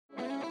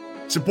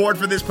Support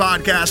for this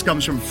podcast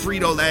comes from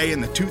Frito-Lay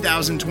and the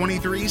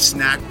 2023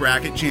 Snack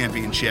Bracket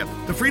Championship.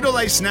 The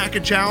Frito-Lay Snack-A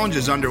Challenge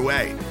is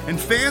underway, and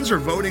fans are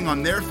voting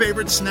on their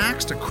favorite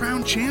snacks to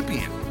crown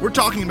champion. We're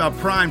talking about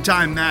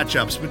prime-time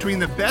matchups between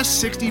the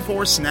best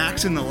 64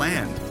 snacks in the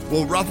land.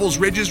 Will Ruffles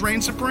Ridges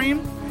reign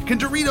supreme? Can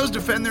Doritos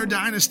defend their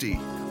dynasty?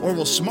 Or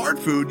will Smart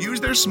Food use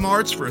their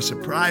smarts for a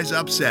surprise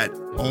upset?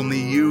 Only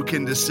you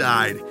can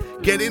decide.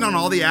 Get in on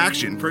all the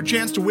action for a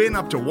chance to win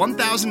up to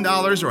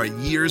 $1,000 or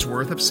a year's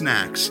worth of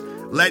snacks.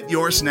 Let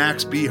your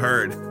snacks be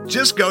heard.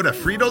 Just go to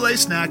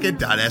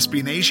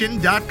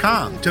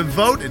fritolaysnacket.sbnation.com to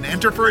vote and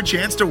enter for a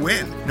chance to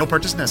win. No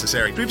purchase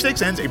necessary.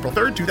 Sweepstakes ends April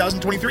 3rd,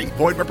 2023.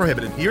 Void where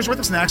prohibited. Year's worth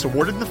of snacks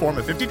awarded in the form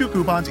of 52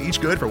 coupons, each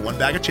good for one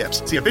bag of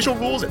chips. See official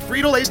rules at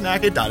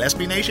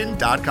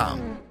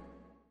fritolaysnacket.sbnation.com.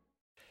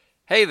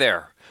 Hey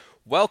there.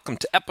 Welcome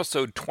to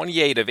episode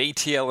 28 of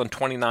ATL and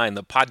 29,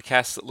 the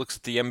podcast that looks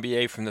at the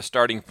NBA from the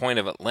starting point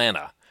of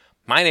Atlanta.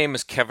 My name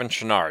is Kevin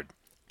Chouinard.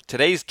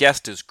 Today's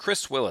guest is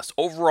Kris Willis,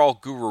 overall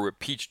guru at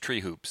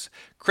Peachtree Hoops.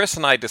 Kris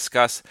and I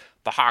discuss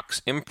the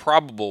Hawks'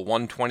 improbable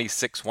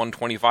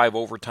 126-125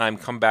 overtime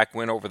comeback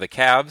win over the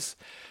Cavs,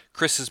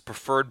 Kris's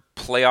preferred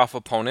playoff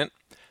opponent,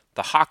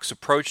 the Hawks'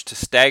 approach to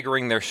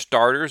staggering their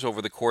starters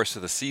over the course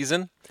of the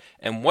season,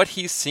 and what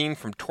he's seen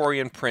from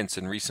Taurean Prince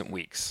in recent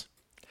weeks.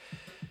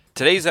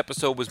 Today's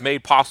episode was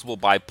made possible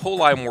by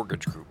Poli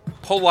Mortgage Group.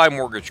 Poli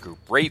Mortgage Group,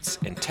 rates,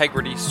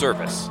 integrity,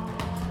 service.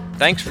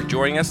 Thanks for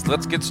joining us.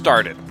 Let's get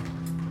started.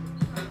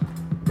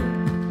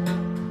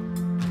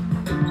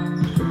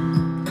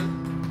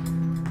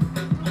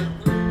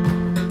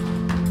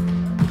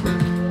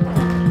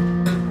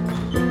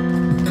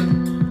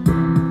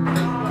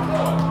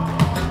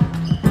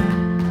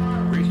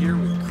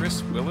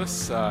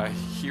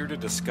 Here to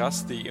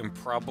discuss the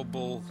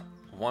improbable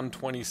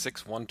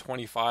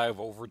 126-125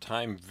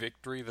 overtime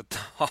victory that the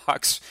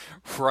Hawks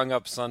rung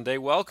up Sunday.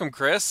 Welcome,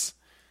 Kris.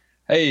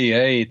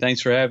 Hey,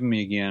 thanks for having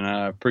me again.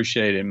 I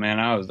appreciate it, man.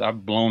 I'm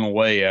blown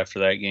away after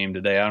that game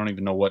today. I don't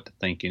even know what to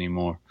think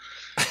anymore.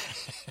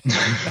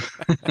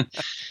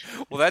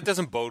 Well, that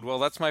doesn't bode well.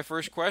 That's my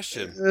first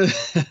question.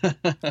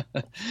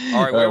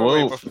 All right,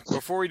 wait.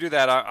 Before we do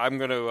that, I'm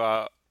going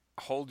to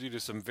hold you to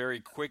some very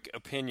quick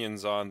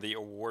opinions on the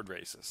award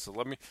races. So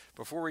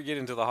before we get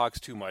into the Hawks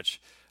too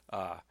much,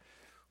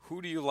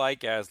 who do you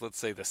like as, let's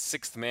say, the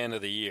sixth man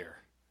of the year?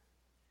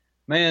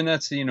 Man,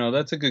 that's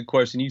a good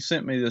question. You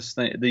sent me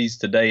these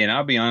today, and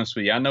I'll be honest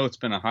with you. I know it's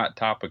been a hot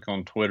topic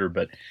on Twitter,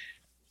 but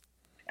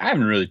I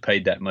haven't really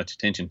paid that much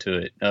attention to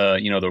it.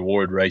 The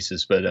award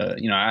races, but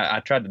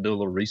I tried to do a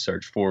little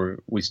research before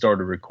we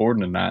started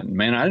recording tonight, and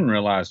man, I didn't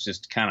realize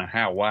just kind of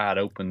how wide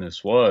open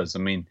this was. I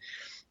mean,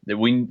 the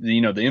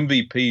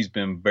MVP's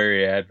been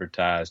very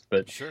advertised,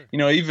 but sure.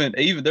 Even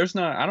there's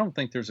not. I don't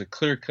think there's a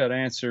clear cut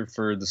answer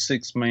for the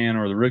sixth man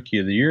or the rookie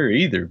of the year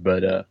either.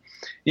 But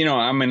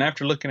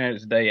after looking at it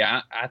today,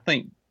 I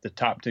think the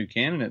top two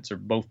candidates are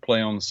both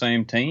play on the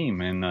same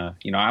team, and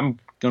I'm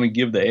going to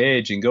give the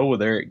edge and go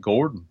with Eric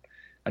Gordon.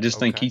 I just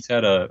think he's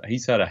had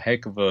a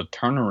heck of a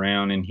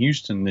turnaround in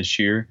Houston this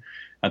year.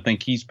 I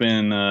think he's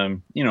been I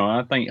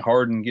think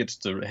Harden gets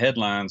the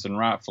headlines, and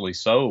rightfully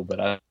so, but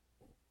I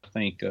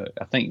think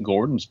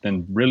Gordon's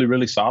been really,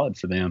 really solid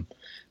for them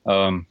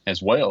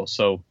as well.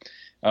 So,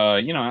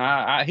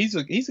 he's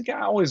a guy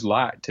I always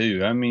liked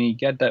too. I mean,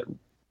 he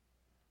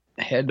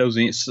had those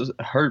injuries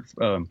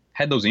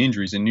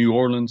in New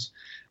Orleans.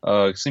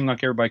 It seemed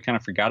like everybody kind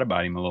of forgot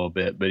about him a little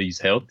bit, but he's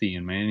healthy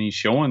and man, he's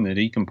showing that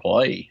he can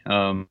play.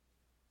 And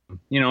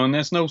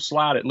that's no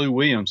slight at Lou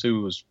Williams,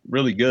 who was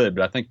really good,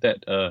 but I think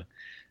that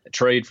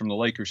trade from the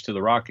Lakers to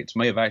the Rockets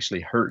may have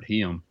actually hurt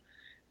him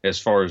as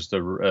far as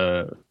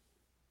the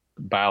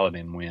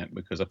balloting went,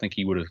 because I think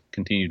he would have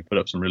continued to put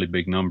up some really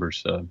big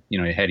numbers,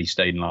 had he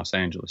stayed in Los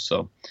Angeles.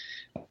 So,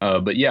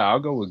 but yeah, I'll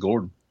go with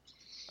Gordon.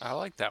 I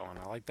like that one.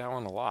 I like that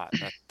one a lot.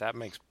 That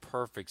makes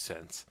perfect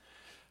sense.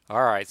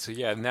 All right, so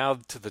yeah, now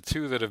to the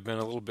two that have been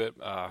a little bit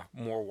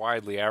more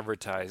widely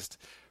advertised.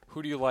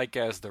 Who do you like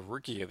as the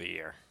rookie of the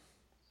year?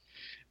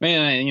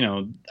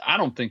 Man, I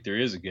don't think there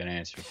is a good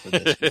answer for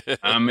this.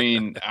 I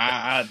mean,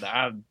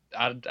 I've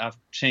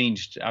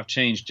changed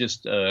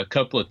just a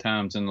couple of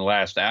times in the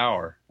last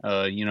hour.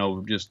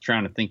 Just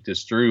trying to think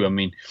this through. I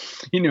mean,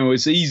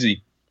 it's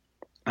easy.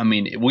 I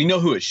mean, we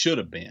know who it should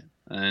have been,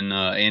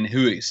 and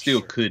who it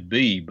still could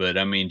be. But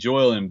I mean,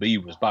 Joel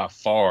Embiid was by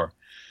far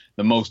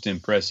the most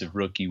impressive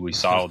rookie we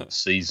saw this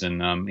season.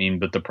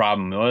 But the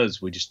problem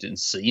was we just didn't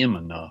see him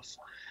enough.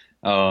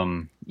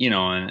 And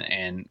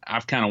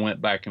I've kind of went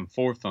back and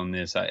forth on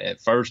this.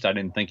 At first, I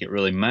didn't think it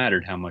really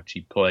mattered how much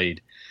he played.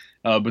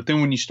 But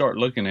then when you start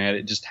looking at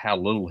it, just how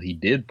little he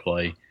did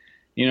play,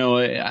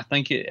 I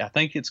think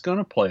it's going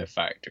to play a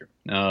factor.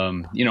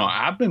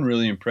 I've been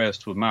really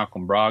impressed with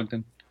Malcolm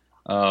Brogdon.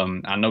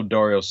 I know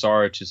Dario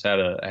Saric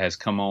has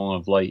come on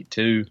of late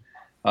too.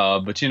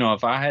 But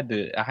if I had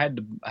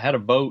a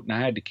vote and I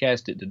had to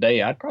cast it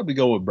today, I'd probably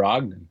go with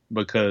Brogdon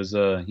because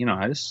I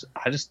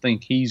just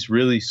think he's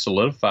really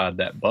solidified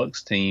that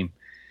Bucks team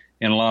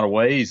in a lot of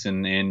ways.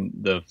 And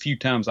the few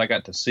times I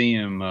got to see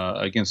him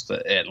against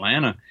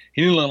Atlanta,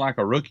 he didn't look like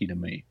a rookie to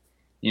me.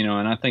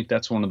 And I think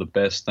that's one of the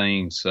best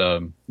things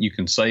you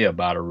can say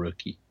about a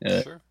rookie.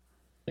 Sure.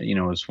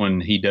 Is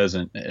when he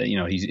doesn't,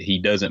 he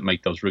doesn't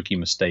make those rookie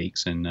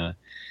mistakes and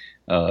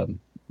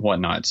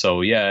whatnot.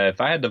 So yeah,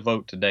 if I had to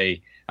vote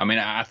today, I mean,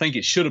 I think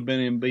it should have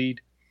been Embiid.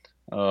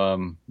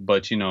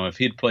 But if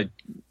he'd played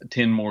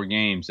 10 more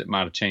games, it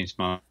might have changed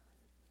my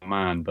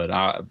mind. But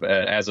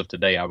as of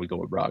today, I would go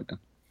with Brogdon.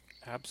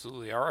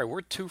 Absolutely. All right,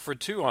 we're 2 for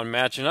 2 on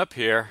matching up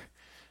here.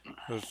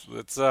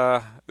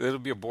 It'll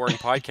be a boring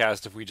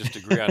podcast if we just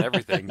agree on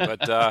everything.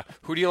 But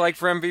who do you like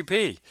for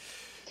MVP?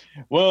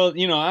 Well,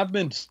 I've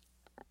been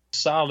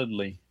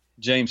solidly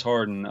James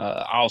Harden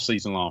all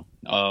season long.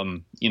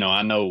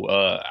 I know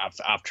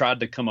I've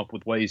tried to come up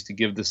with ways to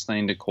give this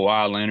thing to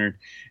Kawhi Leonard,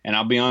 and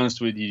I'll be honest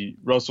with you,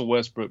 Russell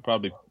Westbrook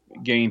probably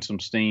gained some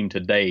steam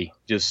today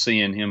just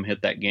seeing him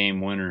hit that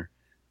game winner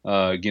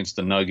against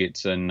the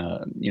Nuggets and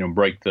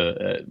break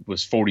the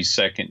was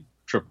 42nd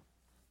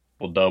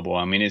triple-double.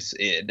 I mean,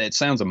 that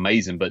sounds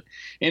amazing,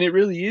 and it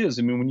really is.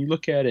 I mean, when you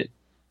look at it,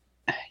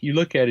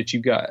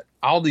 you've got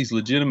all these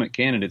legitimate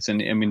candidates,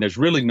 and I mean, there's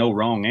really no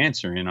wrong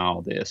answer in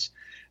all this.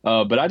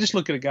 But I just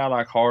look at a guy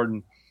like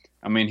Harden.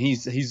 I mean,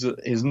 his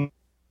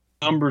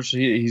numbers,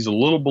 he's a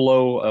little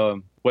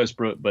below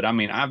Westbrook, but I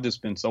mean, I've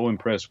just been so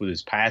impressed with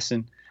his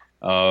passing.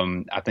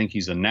 I think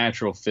he's a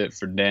natural fit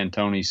for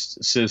D'Antoni's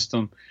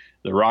system.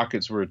 The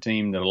Rockets were a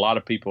team that a lot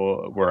of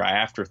people were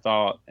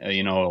afterthought.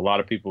 A lot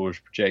of people were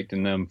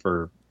projecting them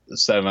for the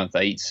 7th,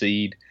 8th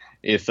seed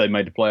if they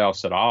made the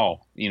playoffs at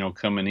all.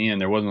 Coming in,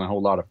 there wasn't a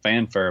whole lot of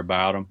fanfare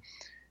about him.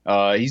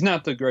 He's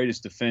not the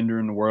greatest defender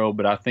in the world,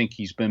 but I think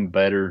he's been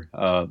better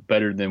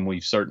than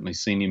we've certainly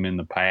seen him in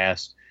the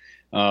past.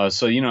 I've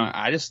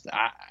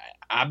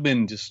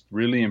been just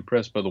really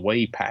impressed by the way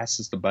he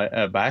passes the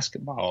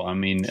basketball. I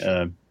mean,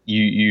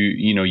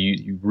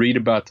 you read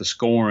about the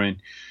scoring,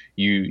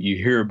 you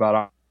hear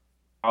about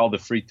all the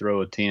free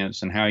throw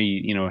attempts and how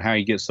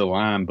he gets the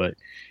line, but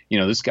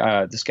this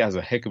guy's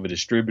a heck of a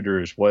distributor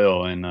as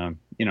well. And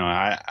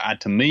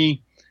to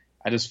me,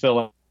 I just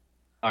felt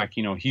like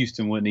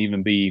Houston wouldn't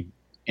even be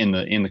in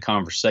the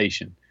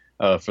conversation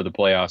for the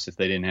playoffs if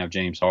they didn't have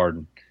James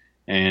Harden.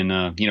 And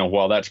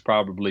while that's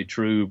probably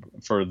true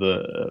for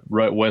the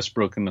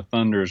Westbrook and the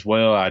Thunder as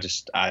well, I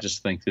just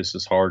think this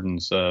is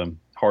Harden's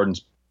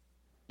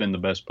been the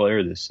best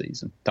player this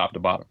season, top to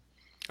bottom.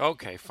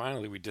 Okay,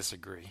 finally we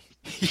disagree.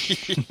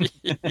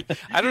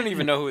 I don't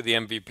even know who the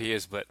MVP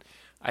is, but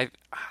I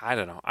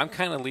don't know. I'm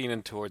kind of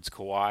leaning towards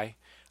Kawhi.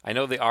 I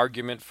know the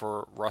argument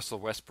for Russell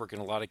Westbrook in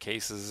a lot of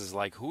cases is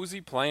like, who's he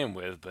playing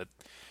with? But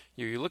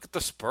you look at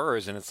the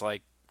Spurs, and it's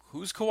like,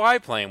 who's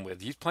Kawhi playing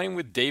with? He's playing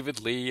with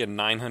David Lee and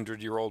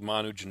 900-year-old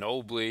Manu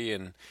Ginobili,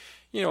 and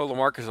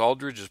LaMarcus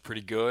Aldridge is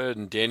pretty good,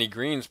 and Danny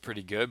Green's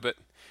pretty good. But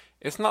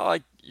it's not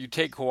like you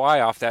take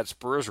Kawhi off that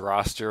Spurs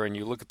roster and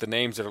you look at the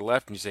names that are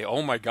left and you say,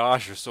 oh my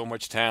gosh, there's so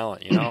much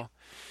talent,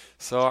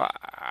 So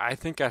I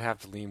think I'd have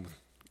to lean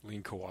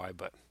Kawhi,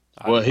 but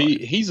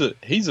he's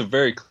a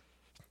very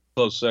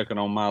close second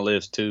on my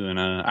list too, and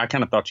I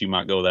kind of thought you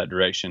might go that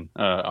direction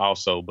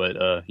also,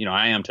 but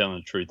I am telling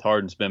the truth.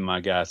 Harden's been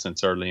my guy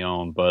since early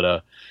on, but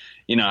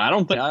I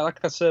don't think,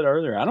 like I said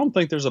earlier, I don't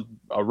think there's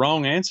a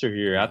wrong answer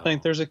here. No. I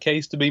think there's a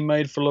case to be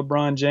made for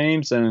LeBron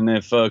James, and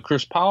if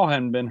Chris Paul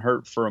hadn't been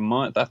hurt for a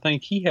month, I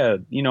think he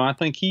had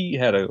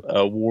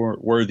a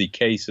worthy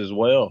case as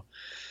well.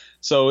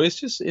 So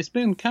it's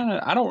been kind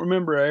of, I don't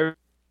remember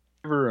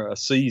ever a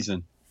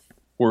season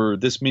where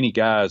this many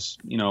guys,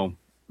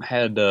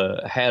 had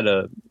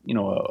a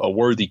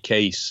worthy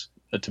case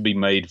to be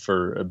made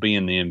for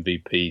being the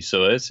MVP.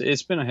 So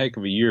it's been a heck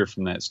of a year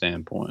from that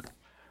standpoint.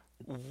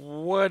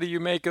 What do you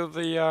make of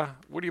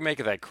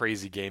that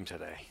crazy game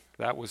today?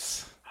 What do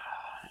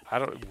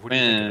you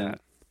think of that?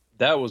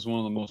 That was one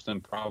of the most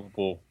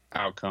improbable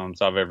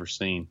outcomes I've ever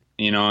seen.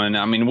 And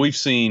I mean, we've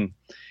seen,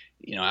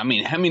 how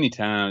many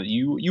times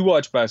you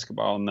watch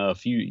basketball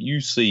enough,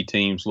 you see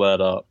teams let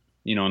up,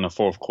 in the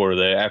fourth quarter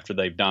there after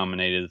they've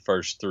dominated the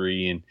first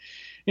three, and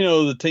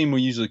the team will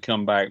usually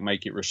come back,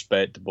 make it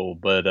respectable,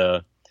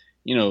 but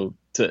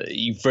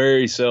you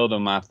very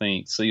seldom, I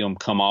think, see them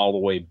come all the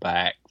way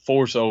back,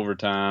 force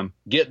overtime,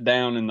 get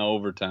down in the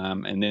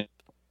overtime, and then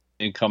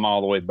come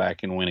all the way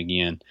back and win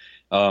again.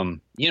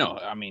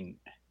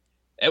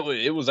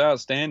 It was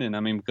outstanding. I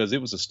mean, because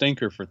it was a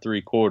stinker for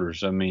 3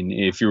 quarters. I mean,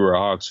 if you were a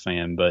Hawks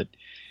fan, but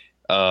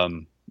I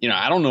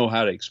don't know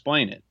how to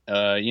explain it.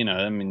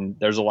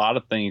 There's a lot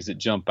of things that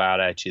jump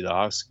out at you. The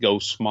Hawks go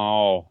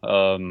small,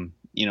 and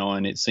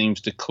it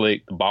seems to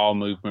click. The ball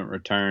movement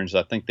returns.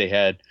 I think they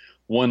had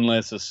one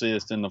less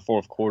assist in the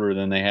fourth quarter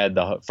than they had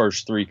the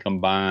first 3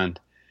 combined.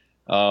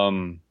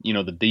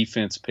 The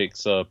defense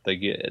picks up. They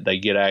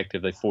get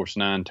active. They force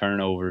 9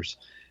 turnovers.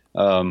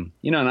 And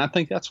I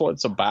think that's what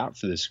it's about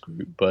for this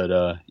group. But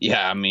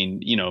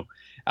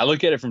I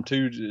look at it from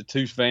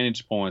two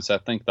vantage points. I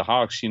think the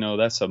Hawks,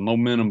 that's a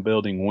momentum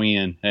building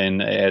win,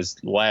 and as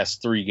the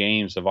last 3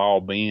 games have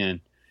all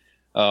been,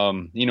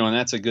 And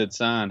that's a good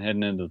sign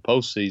heading into the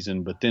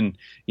postseason. But then,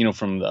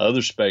 from the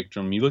other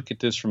spectrum, you look at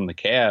this from the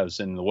Cavs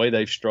and the way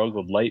they've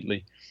struggled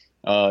lately.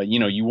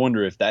 You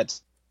wonder if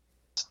that's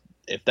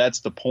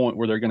the point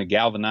where they're going to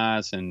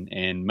galvanize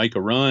and make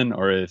a run,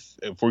 or if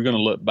we're going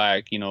to look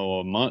back,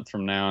 a month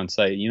from now and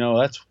say,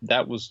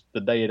 that was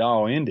the day it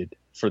all ended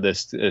for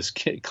this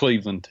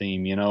Cleveland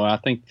team. I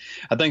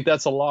think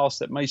that's a loss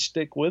that may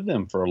stick with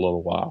them for a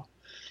little while.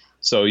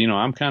 So,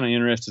 I'm kind of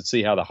interested to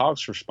see how the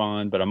Hawks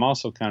respond, but I'm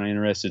also kind of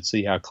interested to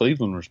see how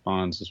Cleveland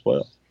responds as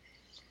well.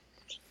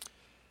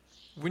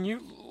 When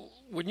you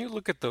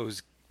look at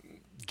those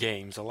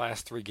games, the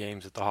last 3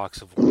 games that the Hawks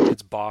have won,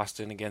 it's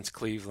Boston against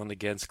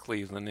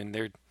Cleveland,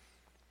 and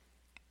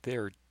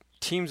they're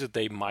teams that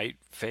they might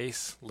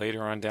face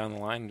later on down the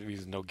line.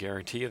 There's no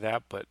guarantee of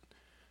that, but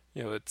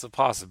it's a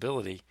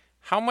possibility.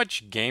 How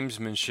much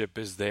gamesmanship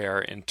is there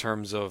in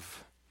terms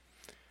of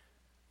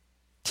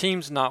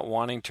teams not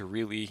wanting to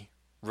really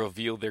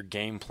reveal their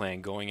game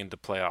plan going into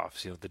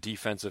playoffs? The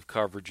defensive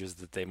coverages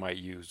that they might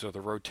use, or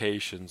the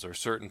rotations, or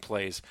certain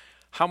plays.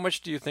 How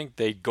much do you think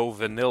they go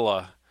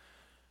vanilla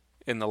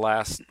in the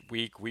last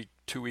week,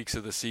 2 weeks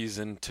of the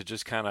season to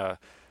just kind of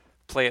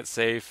play it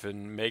safe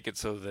and make it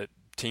so that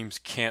teams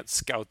can't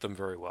scout them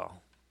very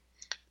well?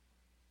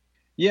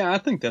 Yeah, I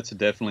think that's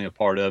definitely a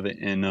part of it.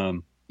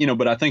 And,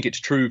 but I think it's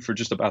true for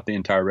just about the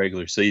entire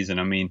regular season.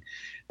 I mean,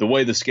 the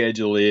way the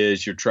schedule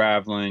is, you're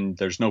traveling,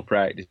 there's no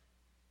practice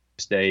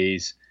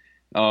days.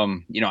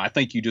 I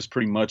think you just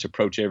pretty much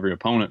approach every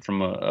opponent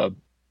from a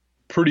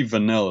pretty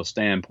vanilla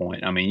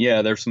standpoint. I mean,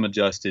 yeah, there's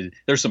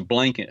some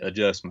blanket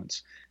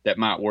adjustments that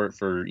might work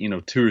for,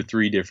 2 or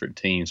 3 different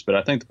teams. But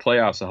I think the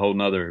playoffs are a whole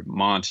nother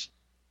monster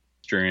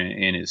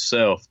in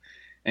itself.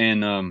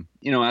 And,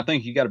 I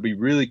think you got to be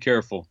really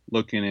careful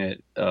looking at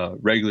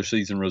regular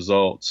season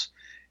results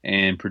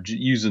and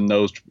using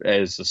those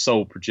as the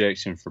sole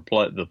projection for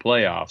the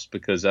playoffs,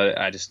 because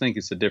I just think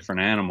it's a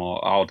different animal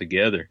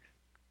altogether.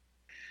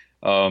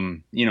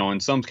 In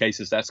some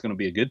cases that's going to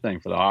be a good thing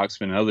for the Hawks,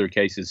 but in other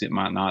cases it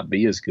might not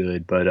be as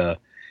good. But,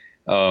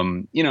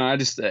 I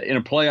just, in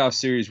a playoff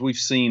series, we've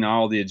seen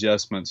all the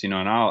adjustments, and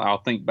I'll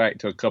think back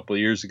to a couple of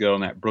years ago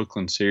in that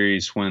Brooklyn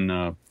series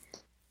when,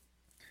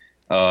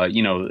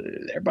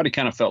 everybody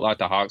kind of felt like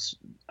the Hawks,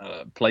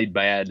 played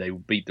bad. They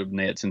beat the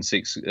Nets in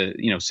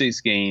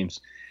 6 games.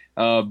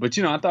 But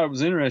I thought it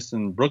was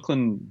interesting.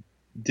 Brooklyn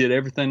did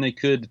everything they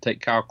could to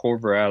take Kyle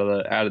Korver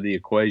out of the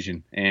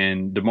equation,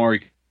 and DeMar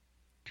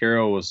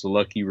Carroll was the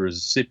lucky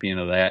recipient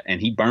of that,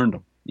 and he burned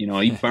them.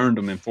 He burned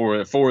them in four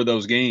of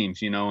those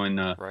games. And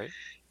right.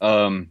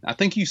 I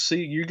think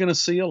you're going to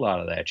see a lot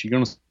of that. You're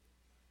going to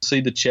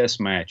see the chess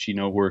match.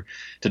 Where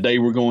today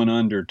we're going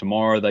under,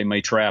 tomorrow they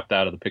may trap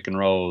out of the pick and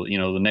roll.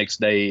 The next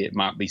day it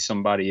might be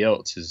somebody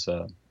else's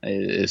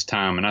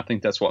time, and I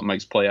think that's what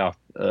makes playoff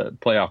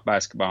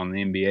basketball in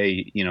the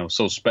NBA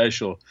so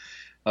special.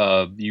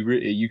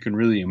 You can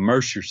really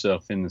immerse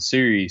yourself in the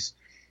series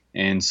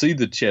and see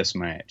the chess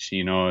match,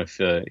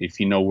 if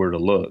you know where to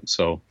look.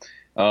 So,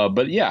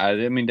 but yeah,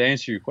 I mean, to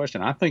answer your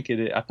question, I think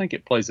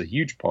it plays a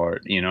huge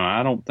part.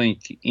 I don't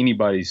think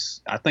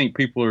I think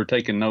people are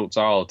taking notes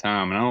all the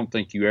time, and I don't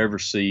think you ever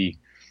see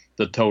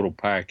the total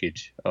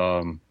package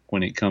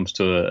when it comes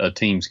to a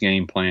team's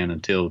game plan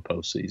until the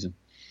postseason.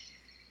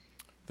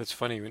 That's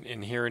funny.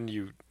 In hearing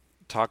you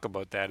talk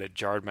about that, it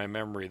jarred my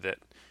memory that,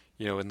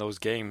 in those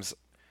games,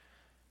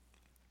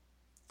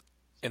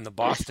 in the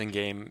Boston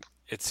game,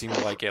 it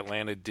seemed like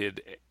Atlanta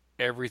did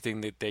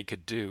everything that they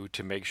could do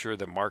to make sure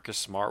that Marcus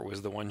Smart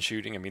was the one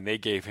shooting. I mean, they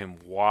gave him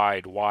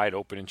wide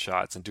open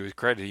shots, and to his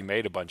credit, he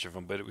made a bunch of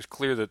them, but it was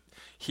clear that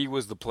he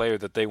was the player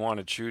that they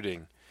wanted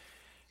shooting.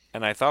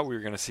 And I thought we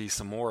were going to see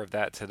some more of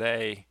that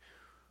today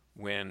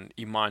when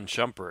Iman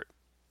Shumpert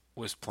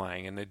was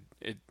playing, and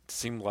it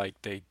seemed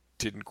like they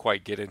didn't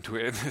quite get into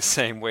it in the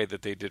same way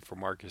that they did for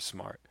Marcus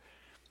Smart.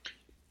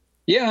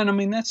 Yeah, and I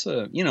mean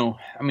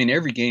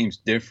every game's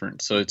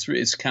different, so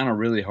it's kind of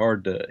really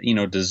hard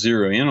to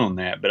zero in on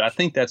that. But I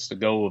think that's the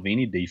goal of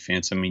any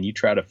defense. I mean, you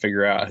try to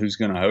figure out who's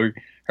going to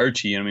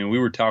hurt you. I mean, we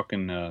were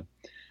talking on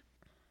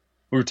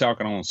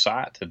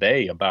site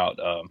today about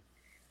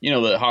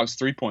the Hawks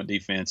 3-point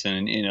defense,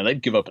 and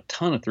they'd give up a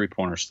ton of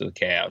 3-pointers to the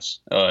Cavs.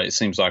 It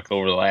seems like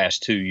over the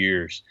last 2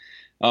 years.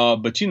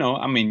 But you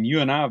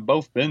and I have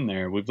both been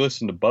there. We've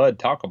listened to Bud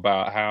talk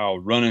about how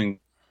running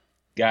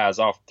guys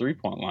off the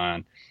 3-point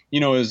line,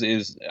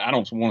 is I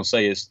don't want to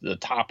say it's the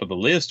top of the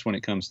list when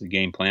it comes to the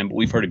game plan, but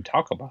we've heard him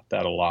talk about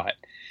that a lot.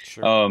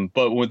 Sure.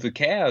 But with the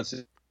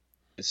Cavs,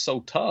 it's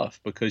so tough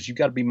because you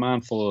got to be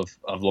mindful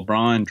of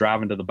LeBron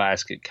driving to the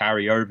basket,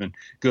 Kyrie Irving,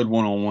 good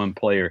one-on-one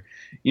player.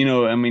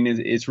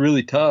 It's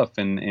really tough.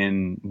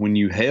 And when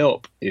you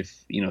help,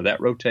 if,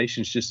 that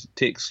rotation's just a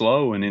tick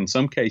slow, and in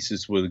some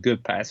cases with a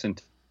good passing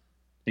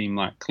team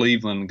like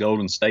Cleveland,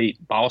 Golden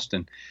State,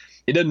 Boston,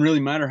 it doesn't really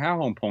matter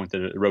how on point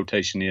the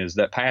rotation is.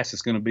 That pass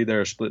is going to be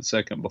there a split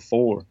second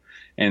before.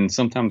 And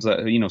sometimes,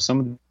 some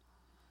of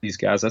these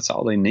guys, that's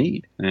all they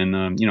need. And,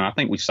 I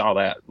think we saw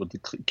that with the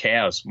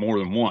Cavs more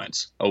than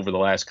once over the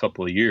last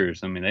couple of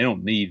years. I mean, they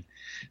don't need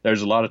 –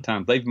 there's a lot of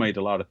times they've made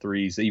a lot of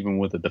threes even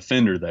with a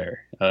defender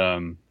there.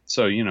 It's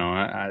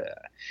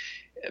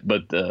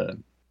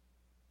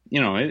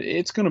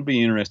going to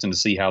be interesting to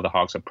see how the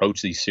Hawks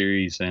approach these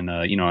series. And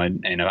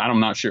I'm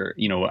not sure,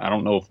 I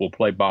don't know if we'll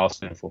play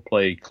Boston, if we'll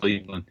play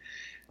Cleveland.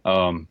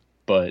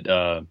 But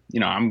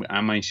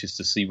I'm anxious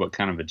to see what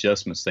kind of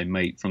adjustments they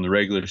make from the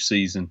regular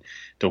season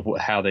to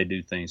how they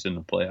do things in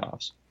the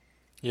playoffs.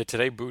 Yeah,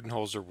 today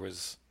Budenholzer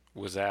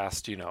was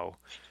asked,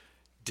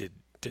 did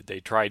they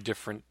try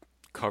different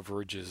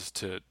coverages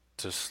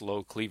to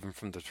slow Cleveland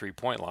from the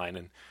 3-point line?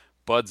 And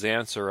Bud's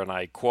answer, and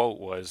I quote,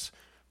 was,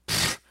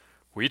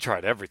 "We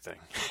tried everything."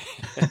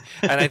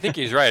 And I think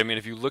he's right. I mean,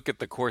 if you look at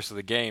the course of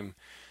the game,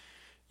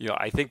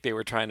 I think they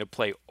were trying to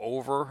play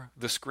over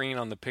the screen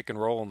on the pick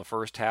and roll in the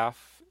first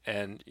half.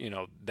 And,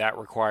 that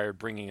required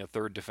bringing a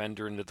third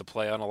defender into the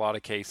play on a lot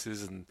of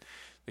cases. And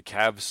the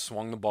Cavs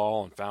swung the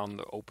ball and found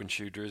the open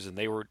shooters. And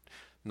they were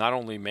not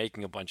only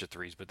making a bunch of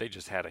threes, but they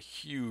just had a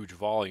huge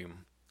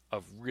volume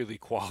of really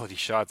quality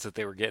shots that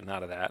they were getting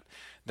out of that.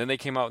 Then they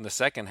came out in the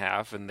second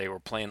half and they were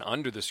playing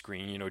under the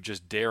screen,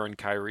 just daring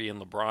Kyrie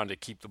and LeBron to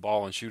keep the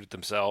ball and shoot it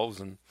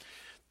themselves. And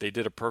they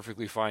did a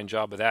perfectly fine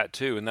job of that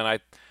too. And then I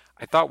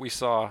thought we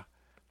saw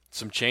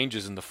some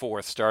changes in the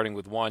fourth, starting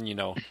with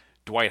one,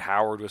 Dwight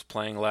Howard was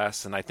playing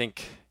less, and I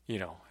think,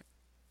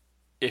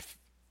 if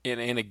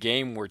in a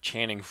game where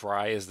Channing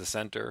Frye is the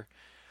center,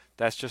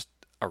 that's just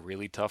a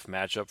really tough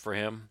matchup for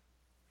him.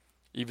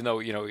 Even though,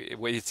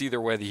 it's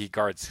either whether he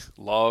guards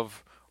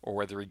Love or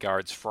whether he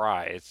guards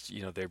Frye. It's,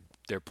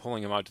 they're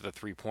pulling him out to the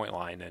 3-point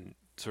line and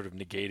sort of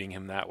negating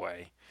him that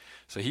way.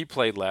 So he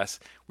played less.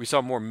 We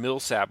saw more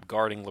Millsap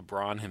guarding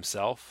LeBron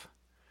himself,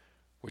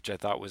 which I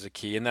thought was a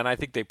key. And then I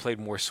think they played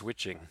more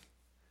switching.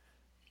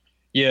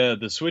 Yeah,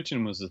 the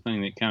switching was the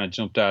thing that kind of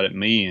jumped out at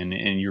me, and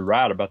you're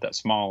right about that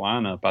small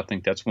lineup. I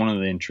think that's one of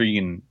the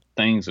intriguing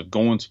things of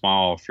going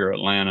small if you're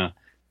Atlanta,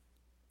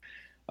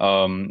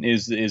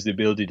 is the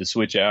ability to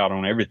switch out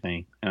on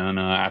everything, and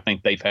I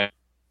think they've had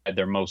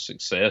their most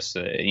success,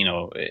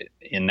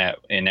 in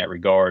that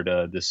regard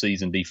this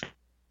season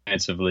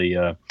defensively.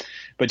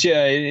 But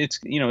yeah,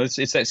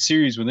 it's that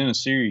series within a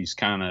series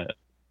kind of.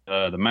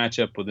 The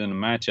matchup within the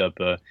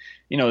matchup,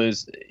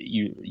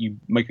 you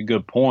make a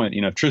good point.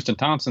 If Tristan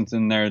Thompson's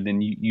in there, then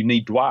you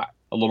need Dwight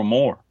a little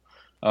more.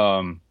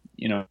 But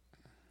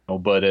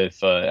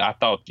if I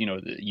thought,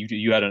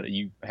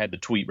 you had the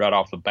tweet right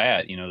off the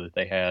bat, that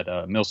they had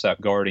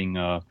Millsap guarding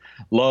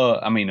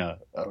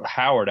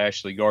Howard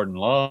actually guarding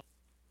Love.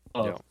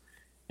 Yeah.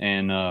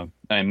 And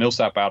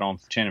Millsap out on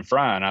Channing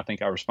Frye, and I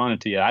think I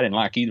responded to you. I didn't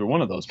like either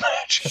one of those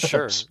matchups.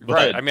 Sure,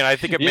 right. I mean, I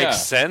think it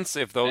makes sense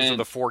if those are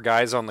the four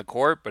guys on the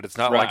court, but it's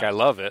not like I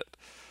love it.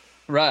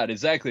 Right,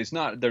 exactly. It's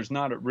not. There's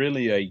not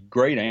really a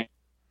great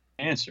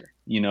answer,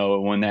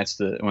 when that's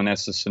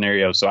the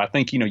scenario. So I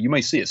think you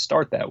may see it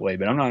start that way,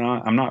 but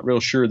I'm not real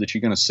sure that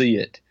you're going to see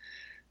it,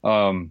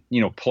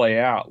 play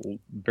out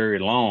very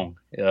long.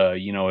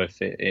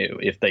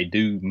 If they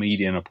do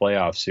meet in a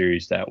playoff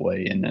series that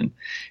way, and then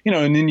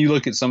you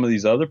look at some of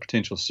these other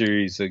potential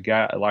series, a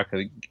guy like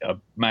a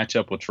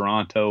matchup with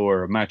Toronto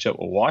or a matchup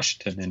with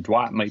Washington, and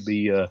Dwight may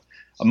be a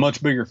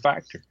much bigger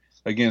factor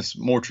against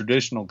more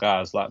traditional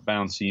guys like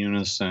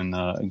Valanciunas and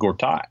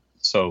Gortat.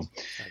 So,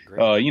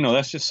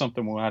 that's just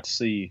something we'll have to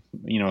see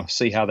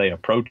how they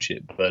approach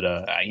it. But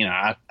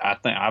I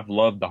think I've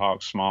loved the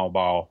Hawks small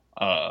ball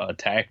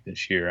attack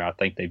this year. I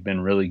think they've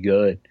been really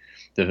good.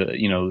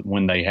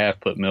 When they have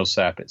put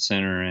Millsap at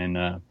center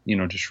and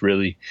just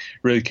really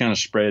kind of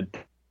spread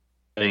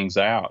things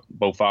out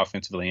both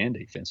offensively and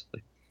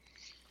defensively.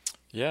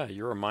 Yeah,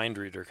 you're a mind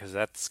reader, because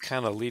that's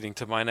kind of leading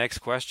to my next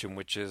question,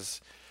 which is,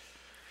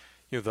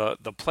 the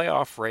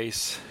playoff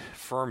race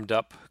firmed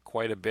up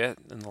quite a bit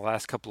in the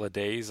last couple of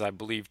days. I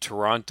believe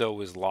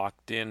Toronto is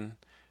locked in.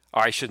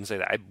 Or I shouldn't say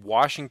that.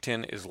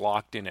 Washington is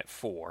locked in at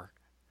 4.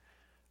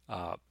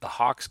 The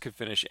Hawks could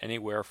finish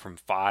anywhere from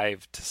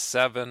 5 to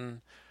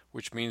 7,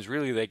 which means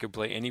really they could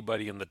play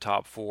anybody in the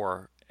top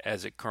 4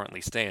 as it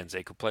currently stands.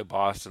 They could play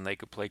Boston, they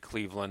could play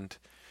Cleveland,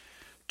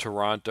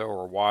 Toronto,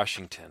 or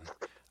Washington.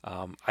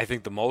 I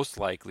think the most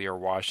likely are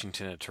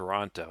Washington and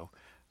Toronto.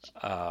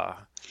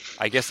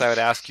 I guess I would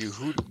ask you,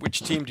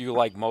 which team do you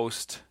like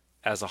most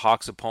as a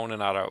Hawks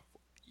opponent out of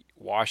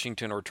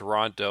Washington or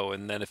Toronto?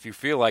 And then if you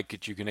feel like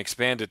it, you can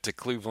expand it to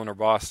Cleveland or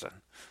Boston.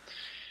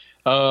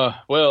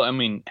 Well, I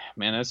mean,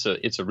 man, it's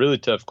a really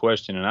tough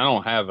question, and I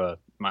don't have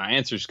my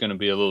answer is going to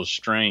be a little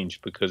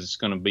strange because it's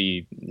going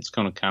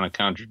to kind of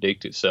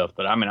contradict itself.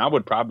 But I mean, I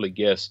would probably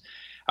guess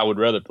I would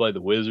rather play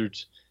the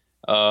Wizards,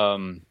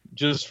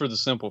 just for the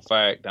simple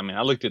fact. I mean,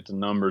 I looked at the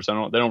numbers. They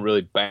don't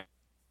really back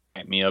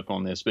me up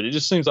on this, but it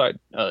just seems like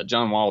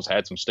John Wall's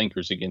had some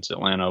stinkers against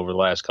Atlanta over the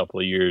last couple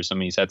of years. I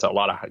mean, he's had a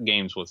lot of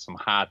games with some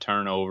high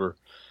turnover,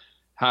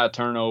 high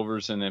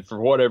turnovers, and then for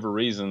whatever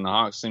reason, the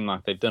Hawks seem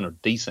like they've done a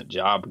decent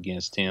job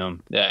against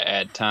him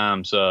at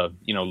times. The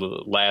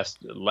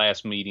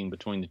last meeting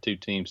between the two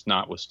teams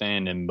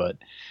notwithstanding, but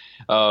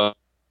I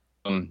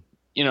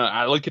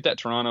look at that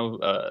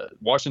Toronto.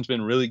 Washington's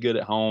been really good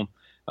at home,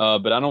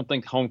 but I don't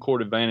think home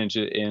court advantage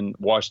in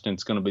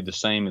Washington's going to be the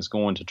same as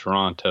going to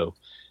Toronto.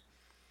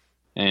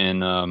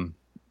 And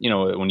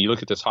when you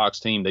look at this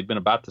Hawks team, they've been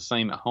about the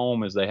same at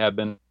home as they have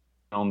been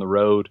on the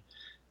road.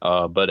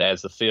 But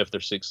as the 5th or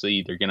 6th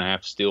seed, they're going to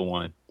have to steal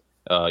one,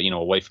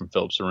 away from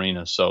Phillips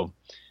Arena. So,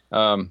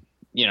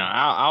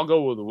 I'll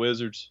go with the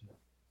Wizards.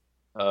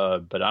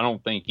 But I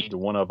don't think either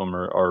one of them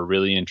are a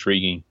really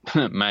intriguing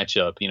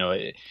matchup,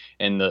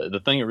 and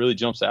the thing that really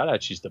jumps out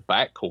at you is the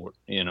backcourt,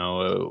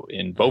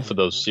 in both of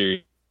those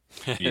series,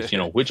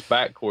 which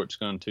backcourt's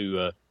going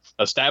to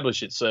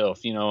establish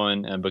itself,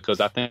 and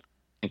because I think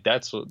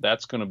that's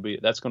going to be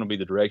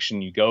the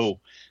direction you go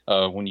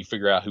when you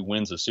figure out who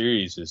wins the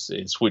series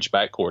is which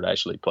backcourt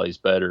actually plays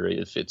better,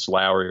 if it's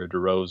Lowry or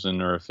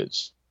DeRozan, or if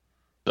it's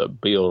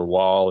Beal or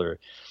Wall, or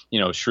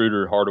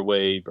Schroeder,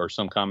 Hardaway, or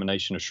some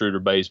combination of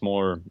Schroeder,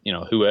 Bazemore,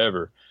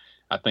 whoever.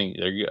 I think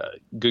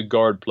good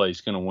guard play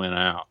is going to win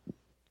out,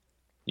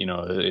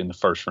 in the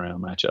first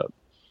round matchup.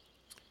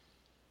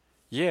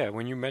 Yeah,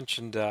 when you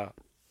mentioned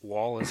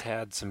Wall has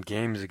had some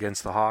games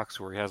against the Hawks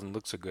where he hasn't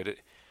looked so good.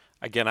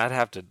 Again, I'd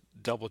have to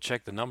double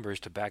check the numbers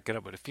to back it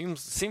up, but it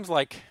seems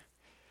like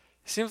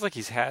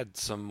he's had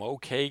some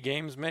okay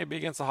games maybe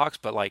against the Hawks,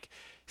 but it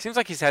seems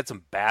like he's had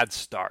some bad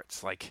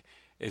starts.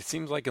 It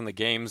seems like in the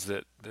games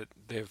that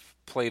they've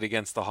played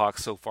against the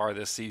Hawks so far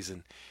this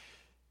season,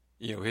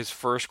 his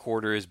first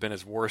quarter has been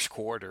his worst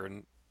quarter,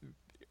 and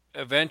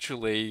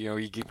eventually,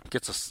 he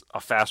gets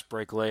a fast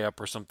break layup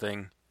or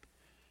something,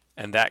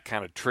 and that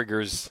kind of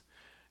triggers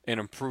an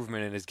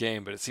improvement in his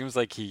game. But it seems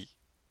like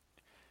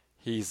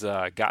he's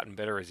gotten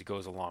better as he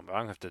goes along. But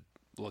I'm going to have to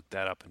look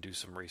that up and do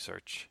some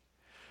research.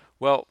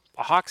 Well,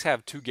 the Hawks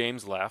have 2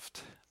 games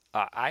left.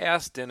 I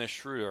asked Dennis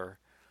Schroeder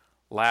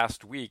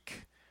last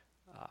week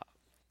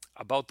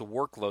about the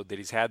workload that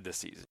he's had this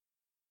season.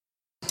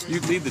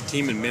 You lead the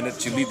team in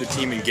minutes, you lead the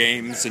team in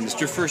games, and it's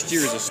your first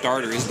year as a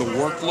starter. Is the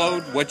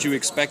workload what you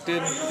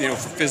expected,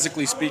 for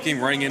physically speaking,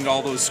 running into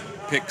all those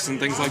picks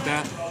and things like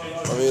that?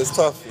 I mean, it's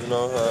tough,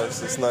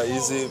 it's not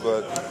easy,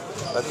 but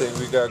I think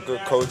we got good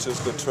coaches,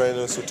 good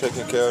trainers who are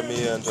taking care of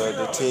me and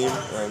the team,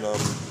 and I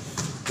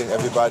think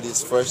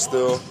everybody's fresh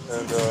still,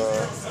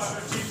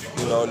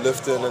 and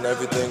lifting and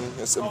everything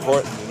is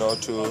important,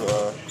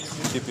 to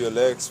keep your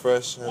legs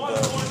fresh and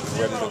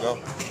ready to go.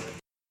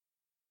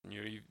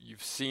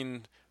 You've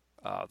seen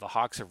the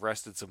Hawks have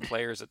rested some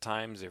players at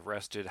times. They've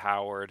rested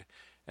Howard,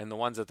 and the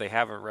ones that they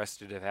haven't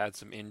rested have had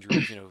some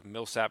injuries.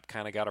 Millsap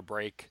kind of got a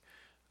break,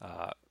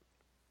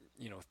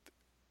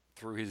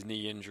 through his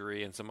knee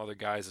injury, and some other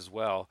guys as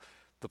well.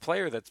 The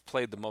player that's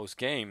played the most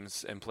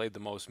games and played the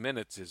most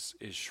minutes is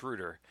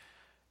Schroeder.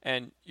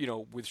 And,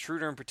 with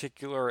Schroeder in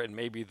particular, and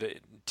maybe the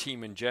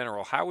team in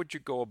general, how would you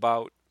go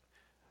about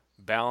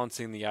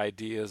balancing the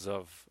ideas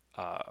of,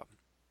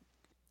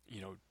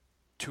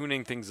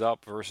 tuning things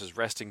up versus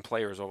resting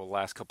players over the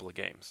last couple of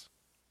games?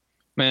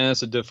 Man,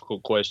 that's a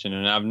difficult question,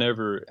 and I've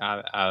never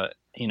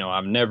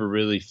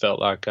really felt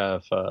like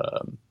I've,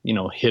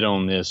 hit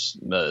on this,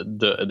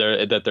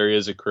 that there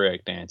is a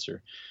correct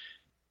answer.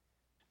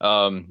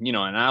 And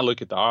I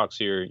look at the Hawks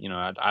here,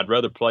 I'd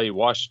rather play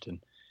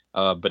Washington,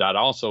 but I'd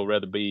also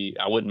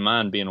I wouldn't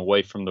mind being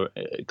away from the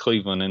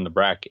Cleveland in the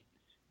bracket.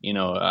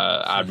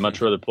 I'd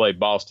much rather play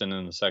Boston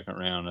in the second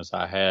round as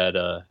I had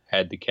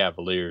the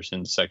Cavaliers in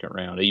the second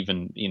round,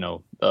 even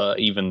though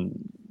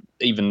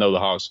the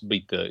Hawks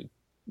beat the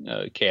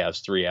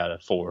Cavs 3 out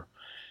of 4.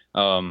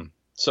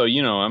 So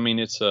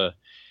it's a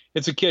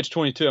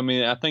catch-22. I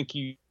mean, I think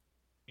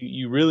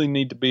you really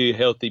need to be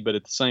healthy, but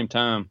at the same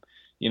time,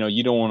 you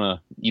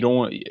want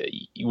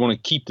to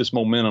keep this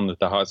momentum that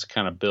the Hawks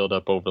kind of built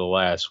up over the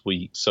last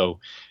week. So,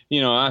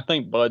 I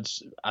think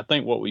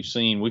what we've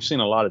seen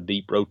a lot of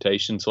deep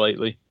rotations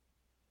lately.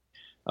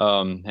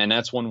 And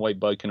that's one way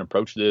Bud can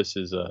approach this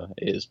is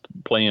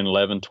playing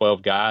 11,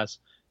 12 guys,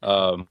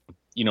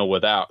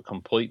 without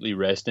completely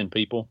resting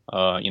people.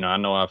 I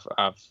know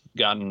I've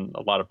gotten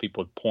a lot of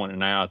people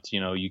pointing out,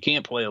 you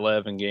can't play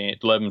 11,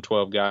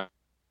 12 guys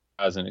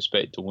and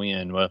expect to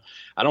win. Well,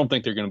 I don't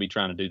think they're going to be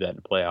trying to do that in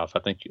the playoff. I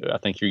think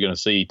you're going to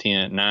see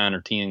 9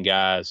 or 10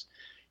 guys,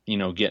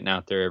 getting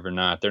out there every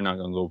night. They're not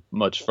going to go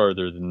much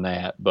further than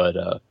that.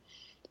 But,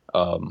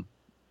 to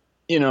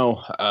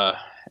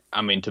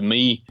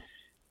me,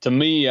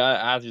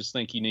 I just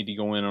think you need to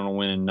go in on a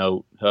winning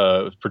note,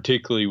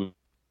 particularly with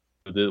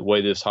the way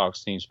this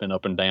Hawks team's been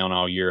up and down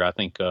all year. I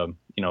think,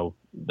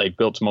 they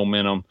built some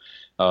momentum.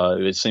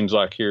 It seems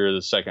like here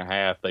the second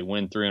half, they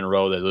win 3 in a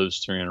row, they lose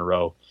 3 in a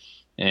row.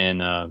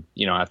 And,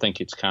 I think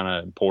it's kind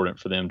of important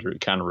for them to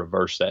kind of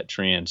reverse that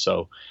trend.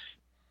 So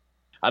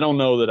I don't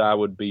know that I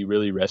would be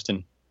really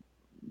resting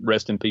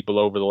people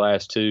over the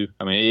last 2.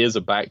 I mean, it is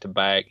a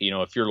back-to-back.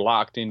 If you're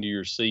locked into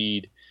your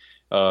seed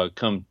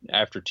come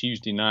after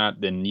Tuesday night,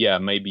 then, yeah,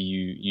 maybe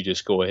you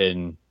just go ahead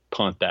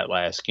punt that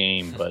last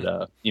game. But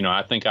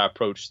I think I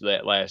approached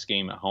that last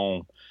game at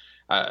home,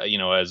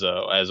 as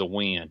a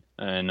win,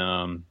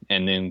 and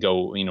then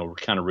go,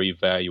 kind of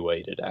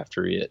reevaluate it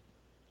after it.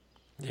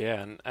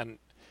 Yeah, and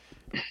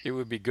it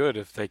would be good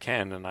if they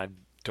can, and I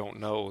don't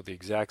know the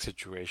exact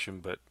situation,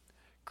 but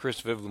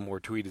Chris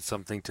Vivlamore tweeted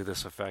something to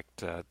this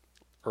effect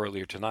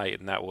earlier tonight,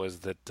 and that was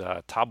that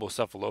Thabo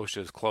Sefolosha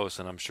is close,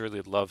 and I'm sure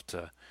they'd love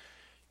to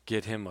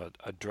get him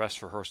a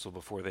dress rehearsal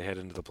before they head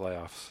into the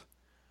playoffs.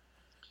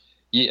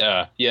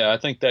 Yeah, I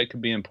think that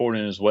could be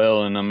important as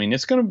well. And I mean,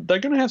 they're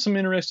gonna have some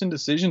interesting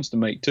decisions to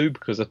make too,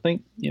 because I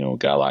think, a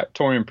guy like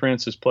Torian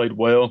Prince has played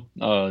well.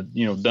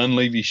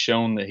 Dunleavy's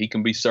shown that he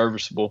can be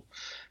serviceable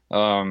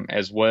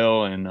as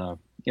well, and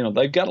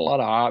they've got a lot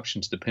of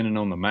options depending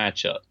on the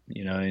matchup.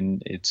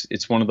 And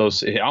it's one of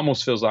those. It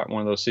almost feels like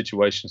one of those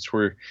situations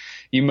where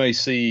you may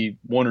see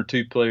one or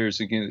two players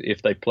again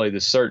if they play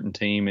this certain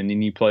team, and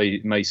then you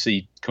may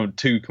see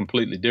two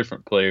completely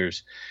different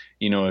players,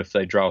 if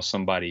they draw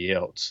somebody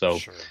else. So,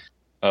 sure.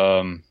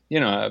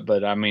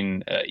 But I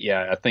mean,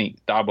 I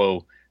think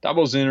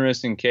Dabo's an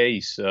interesting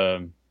case.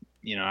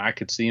 I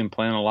could see him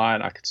playing a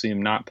lot. I could see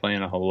him not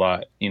playing a whole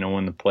lot,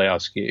 when the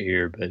playoffs get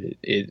here. But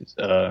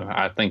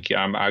I think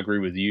I agree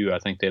with you. I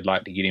think they'd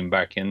like to get him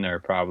back in there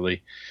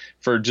probably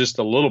for just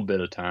a little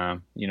bit of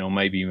time,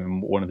 maybe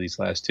even one of these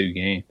last two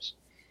games.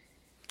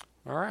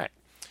 All right.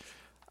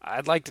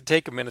 I'd like to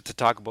take a minute to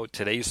talk about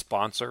today's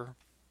sponsor,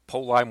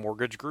 Poli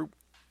Mortgage Group.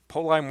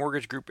 Poli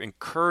Mortgage Group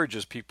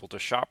encourages people to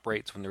shop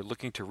rates when they're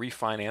looking to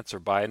refinance or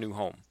buy a new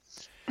home.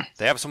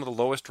 They have some of the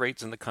lowest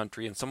rates in the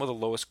country and some of the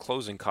lowest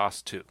closing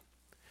costs too.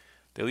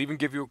 They'll even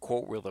give you a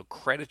quote where they'll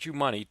credit you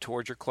money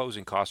towards your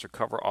closing costs or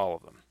cover all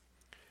of them.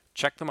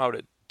 Check them out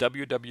at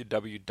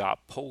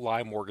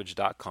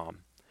www.polimortgage.com.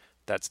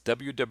 That's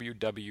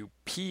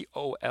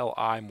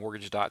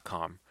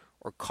www.polimortgage.com,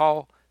 or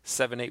call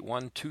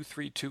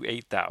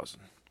 781-232-8000.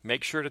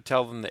 Make sure to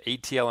tell them that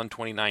ATL and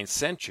 29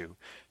 sent you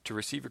to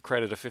receive a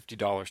credit of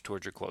 $50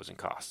 towards your closing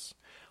costs.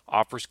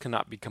 Offers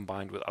cannot be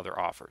combined with other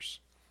offers.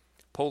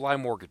 Poli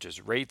Mortgages,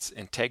 rates,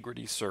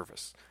 integrity,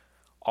 service.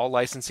 All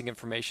licensing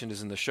information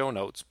is in the show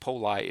notes.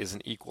 Poli is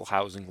an equal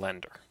housing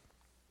lender.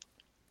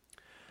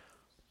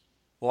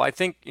 Well, I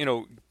think,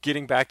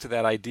 getting back to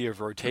that idea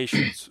of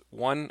rotations,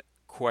 one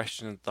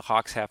question that the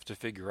Hawks have to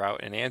figure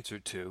out an answer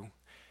to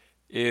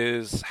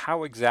is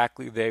how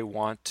exactly they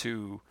want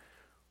to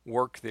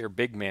work their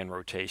big man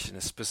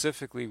rotation,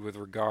 specifically with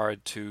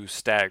regard to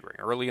staggering.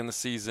 Early in the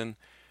season,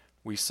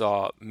 we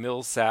saw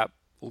Millsap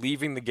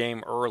leaving the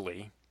game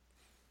early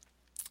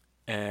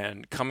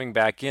and coming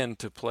back in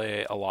to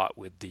play a lot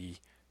with the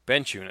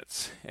bench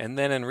units. And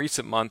then in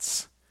recent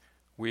months,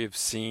 we have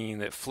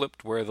seen it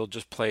flipped where they'll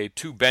just play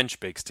two bench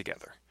bigs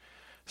together.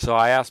 So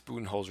I asked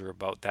Budenholzer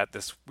about that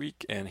this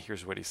week, and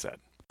here's what he said.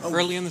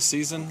 Early in the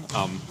season,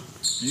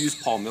 you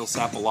used Paul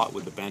Millsap a lot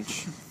with the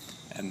bench,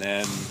 and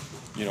then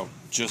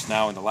just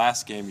now in the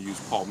last game, you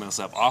used Paul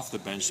Millsap off the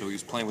bench, so he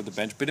was playing with the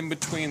bench. But in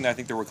between, I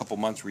think there were a couple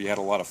months where you had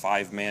a lot of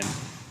five-man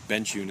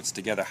bench units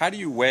together. How do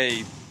you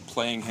weigh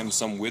playing him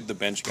some with the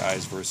bench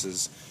guys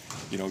versus,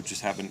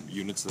 just having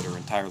units that are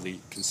entirely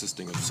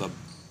consisting of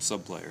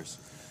sub players?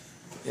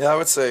 Yeah, I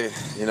would say,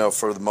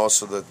 for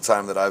most of the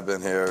time that I've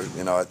been here,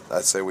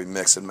 I'd say we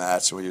mix and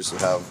match. We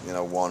usually have,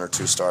 one or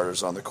two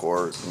starters on the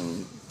court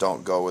and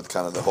don't go with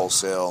kind of the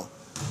wholesale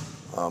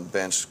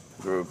bench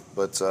group.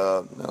 But,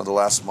 the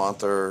last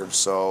month or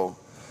so,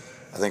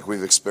 I think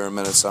we've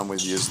experimented some.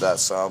 We've used that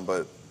some,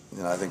 but,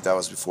 I think that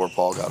was before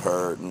Paul got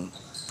hurt. And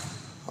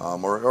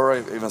or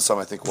even some,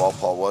 I think, while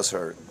Paul was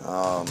hurt.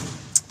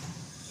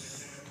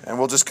 And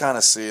we'll just kind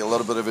of see a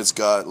little bit of its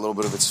gut, a little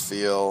bit of its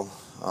feel.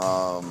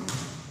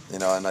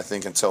 And I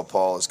think until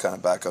Paul is kind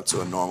of back up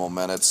to a normal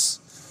minutes,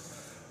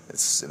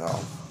 it's,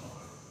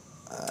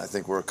 I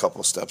think we're a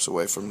couple steps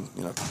away from,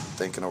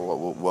 thinking of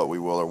what we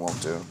will or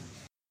won't do.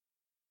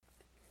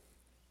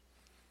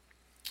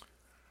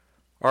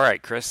 All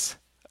right, Chris.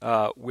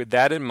 With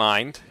that in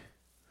mind,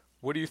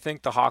 what do you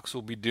think the Hawks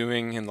will be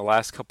doing in the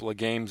last couple of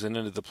games and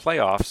into the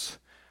playoffs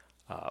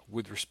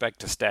with respect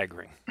to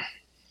staggering?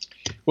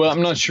 Well,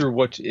 I'm not sure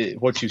what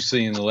you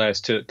see in the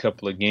last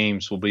couple of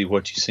games will be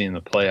what you see in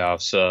the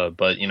playoffs.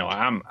 But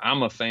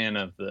I'm a fan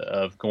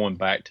of going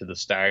back to the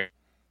stagger,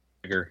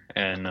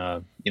 and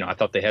I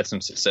thought they had some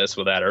success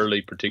with that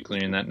early,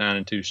 particularly in that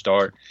 9-2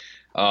 start.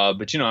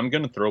 But I'm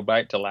going to throw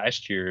back to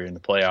last year in the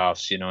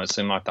playoffs. It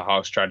seemed like the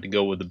Hawks tried to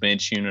go with the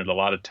bench unit a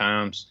lot of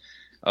times.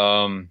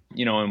 And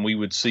we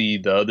would see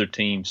the other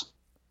teams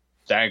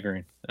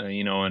staggering,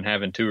 and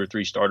having two or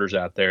three starters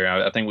out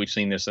there. I think we've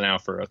seen this now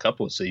for a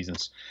couple of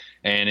seasons,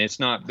 and it's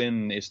not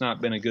been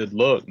a good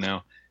look.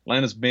 Now,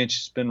 Atlanta's bench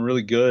has been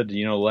really good,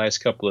 the last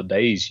couple of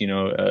days,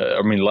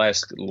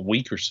 last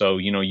week or so,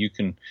 you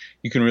can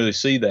really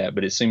see that,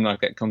 but it seemed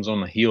like that comes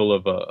on the heel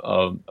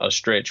of a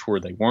stretch where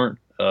they weren't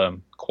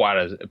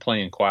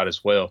playing quite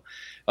as well.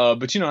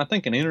 But I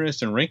think an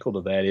interesting wrinkle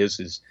to that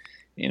is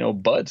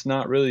Bud's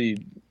not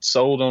really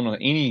sold on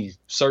any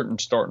certain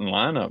starting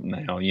lineup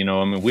now.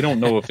 I mean, we don't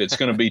know if it's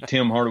going to be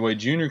Tim Hardaway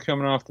Jr.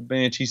 coming off the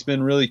bench. He's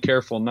been really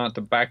careful not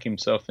to back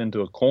himself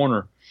into a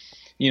corner,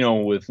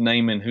 with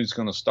naming who's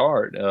going to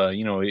start.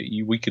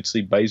 We could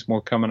see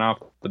Bazemore coming off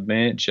the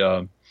bench.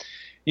 So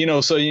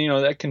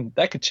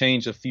that could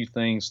change a few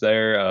things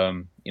there.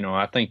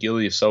 I think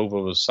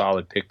Ilyasova was a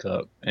solid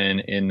pickup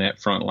in that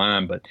front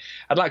line, but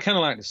I'd kind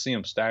of like to see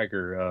him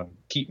stagger,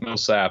 keep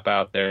Millsap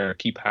out there,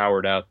 keep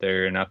Howard out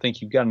there, and I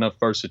think you've got enough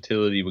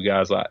versatility with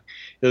guys like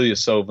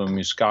Ilyasova,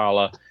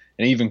 Muscala,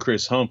 and even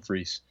Kris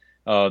Humphries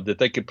that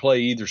they could play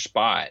either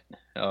spot,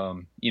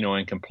 and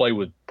can play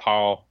with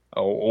Paul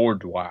or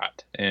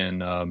Dwight,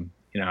 and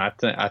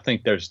I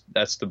think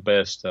that's the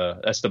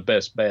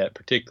best bet,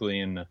 particularly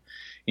in the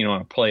in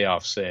a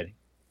playoff setting.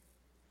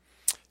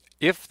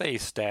 If they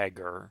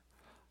stagger,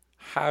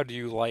 how do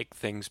you like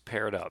things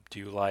paired up? Do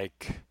you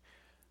like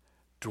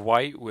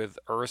Dwight with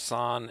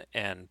Ersan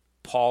and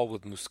Paul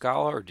with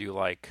Muscala, or do you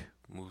like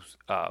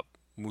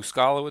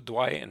Muscala with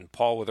Dwight and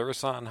Paul with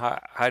Ersan?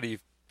 How do you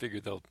figure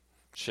they'll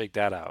shake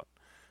that out?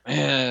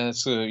 Yeah,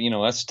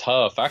 that's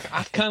tough. I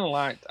kind of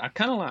like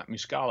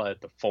Muscala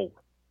at the 4,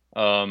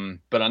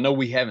 but I know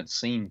we haven't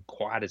seen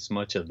quite as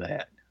much of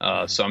that.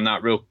 So I'm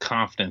not real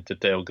confident that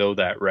they'll go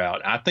that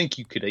route. I think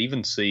you could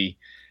even see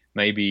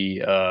maybe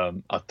a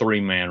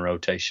 3-man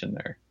rotation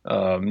there,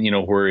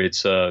 where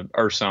it's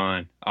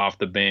Ersan off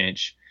the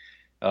bench,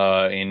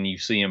 and you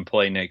see him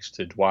play next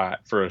to Dwight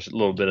for a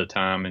little bit of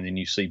time, and then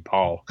you see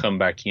Paul come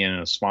back in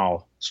a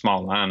small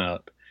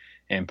lineup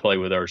and play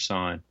with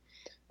Ersan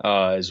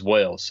as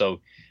well. So,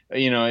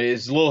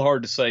 it's a little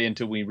hard to say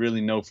until we really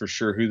know for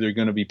sure who they're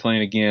going to be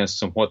playing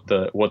against and what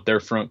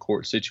their front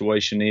court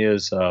situation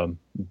is. I'm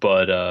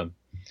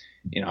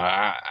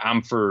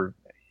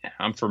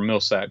for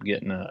Millsap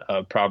getting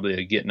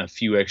probably getting a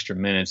few extra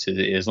minutes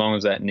as long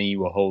as that knee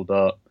will hold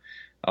up.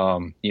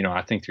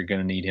 I think they're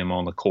going to need him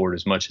on the court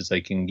as much as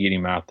they can get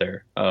him out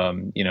there.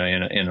 In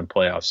a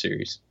playoff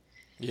series.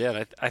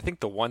 Yeah, I think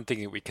the one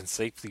thing that we can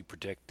safely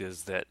predict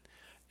is that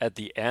at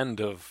the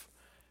end of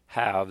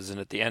halves and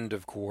at the end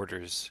of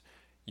quarters,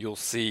 you'll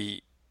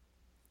see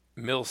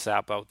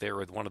Millsap out there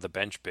with one of the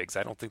bench bigs.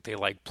 I don't think they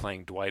like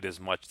playing Dwight as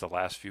much the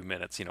last few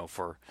minutes,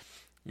 for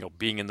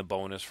being in the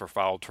bonus for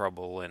foul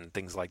trouble and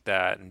things like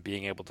that, and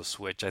being able to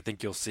switch. I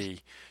think you'll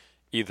see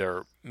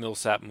either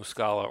Millsap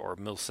Muscala or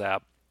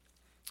Millsap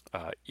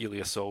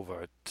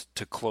Ilyasova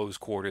to close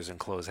quarters and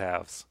close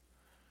halves.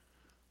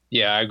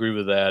 Yeah, I agree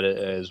with that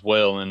as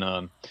well. And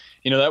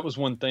that was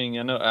one thing.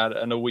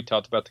 I know we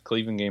talked about the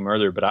Cleveland game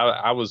earlier, but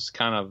I was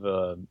kind of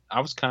a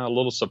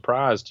little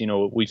surprised.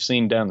 We've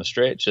seen down the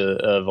stretch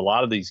of a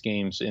lot of these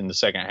games in the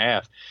second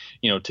half,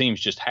 teams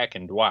just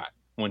hacking Dwight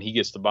when he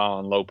gets the ball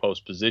in low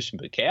post position.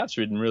 But Cavs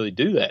didn't really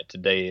do that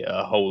today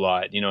a whole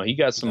lot. He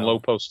got some low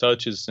post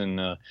touches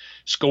and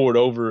scored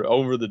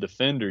over the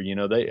defender. You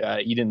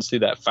didn't see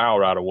that foul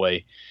right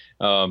away.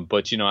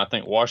 But I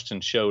think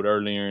Washington showed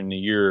earlier in the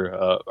year,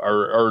 or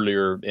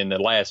earlier in the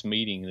last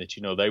meeting, that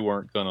they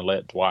weren't going to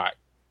let Dwight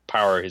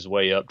power his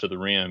way up to the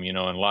rim. And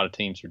a lot of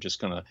teams are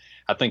just going to.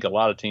 I think a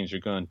lot of teams are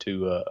going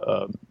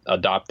to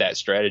adopt that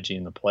strategy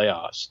in the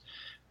playoffs.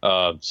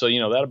 So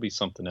that'll be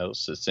something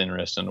else that's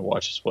interesting to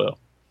watch as well.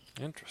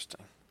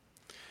 Interesting.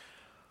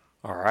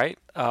 All right.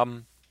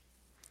 I'm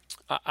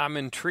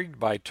intrigued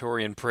by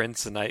Taurean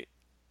Prince, and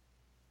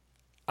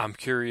I'm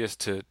curious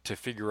to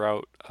figure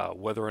out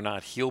whether or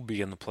not he'll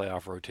be in the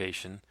playoff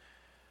rotation.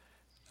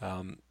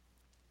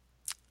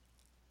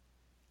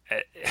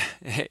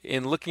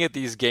 In looking at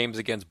these games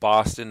against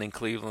Boston and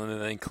Cleveland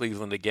and then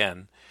Cleveland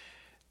again,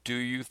 do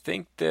you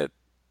think that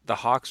the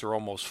Hawks are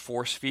almost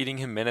force-feeding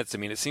him minutes? I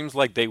mean, it seems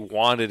like they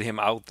wanted him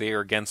out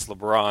there against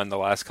LeBron the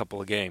last couple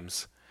of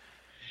games.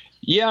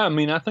 Yeah, I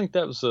mean, I think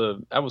that was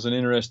an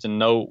interesting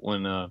note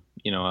when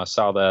I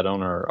saw that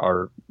on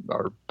our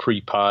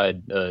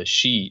pre-pod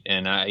sheet,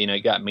 and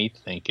it got me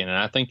thinking. And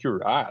I think you're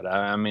right.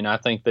 I mean, I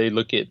think they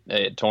look at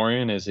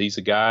Taurean as he's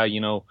a guy,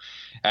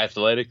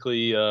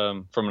 athletically,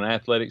 from an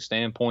athletic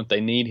standpoint, they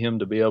need him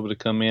to be able to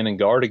come in and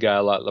guard a guy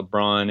like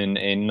LeBron,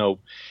 and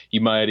you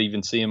might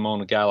even see him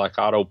on a guy like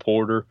Otto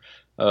Porter.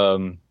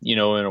 In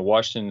a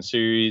Washington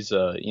series,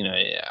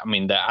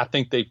 I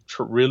think they've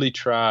really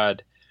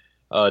tried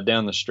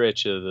down the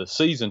stretch of the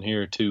season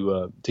here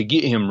to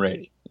get him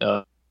ready.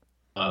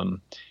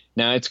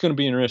 Now it's going to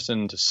be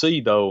interesting to see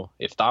though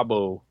if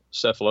Thabo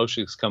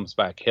Cephaloshics comes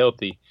back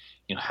healthy.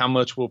 How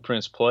much will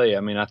Prince play?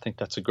 I mean, I think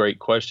that's a great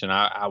question.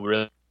 I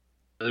really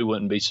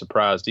wouldn't be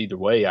surprised either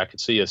way. I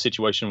could see a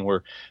situation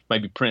where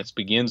maybe Prince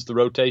begins the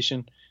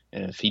rotation,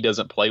 and if he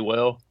doesn't play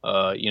well,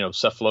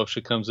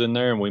 Cephalosha comes in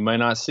there, and we may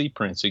not see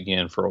Prince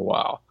again for a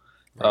while.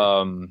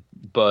 Right.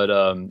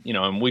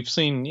 And we've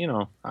seen,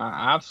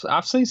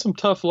 I've seen some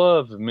tough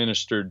love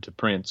administered to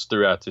Prince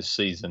throughout this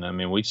season. I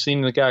mean, we've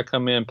seen the guy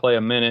come in, play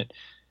a minute,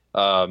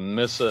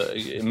 miss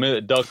a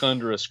minute, duck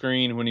under a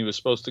screen when he was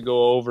supposed to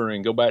go over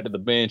and go back to the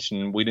bench,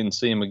 and we didn't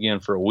see him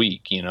again for a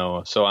week,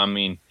 So, I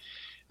mean,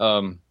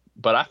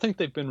 But I think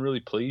they've been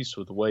really pleased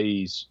with the way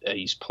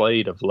he's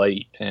played of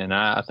late, and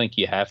I think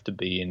you have to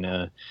be. And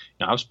I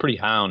was pretty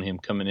high on him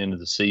coming into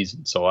the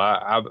season, so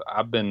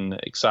I've been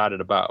excited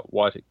about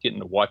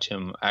getting to watch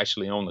him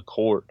actually on the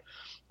court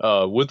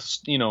with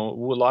a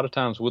lot of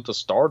times with the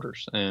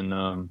starters, and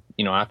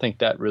I think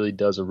that really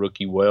does a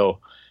rookie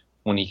well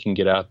when he can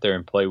get out there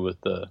and play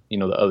with the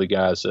other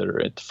guys that are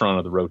at the front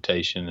of the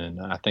rotation,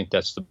 and I think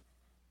that's the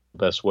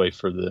best way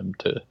for them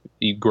to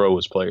grow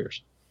as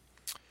players.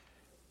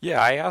 Yeah,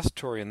 I asked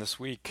Torian this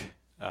week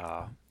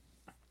about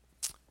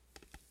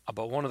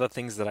one of the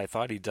things that I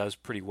thought he does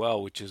pretty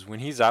well, which is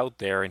when he's out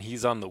there and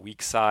he's on the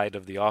weak side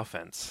of the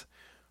offense,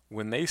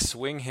 when they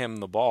swing him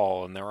the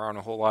ball and there aren't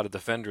a whole lot of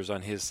defenders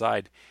on his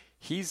side,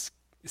 it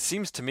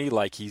seems to me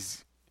like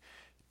he's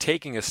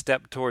taking a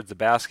step towards the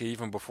basket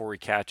even before he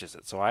catches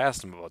it. So I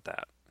asked him about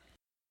that.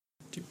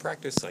 Do you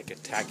practice like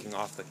attacking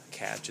off the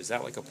catch? Is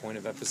that like a point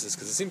of emphasis?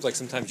 Because it seems like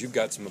sometimes you've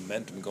got some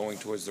momentum going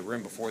towards the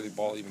rim before the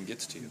ball even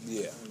gets to you.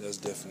 Yeah, that's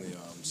definitely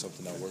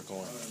something I work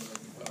on.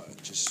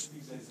 Just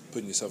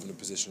putting yourself in a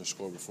position to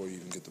score before you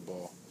even get the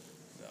ball.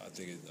 I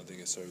think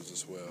it serves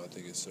us well. I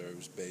think it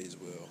serves Bays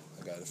well.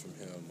 I got it from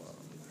him.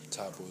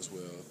 Topo as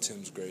well.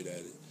 Tim's great at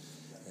it.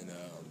 And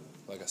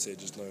like I said,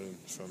 just learning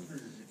from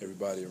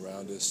everybody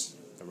around us,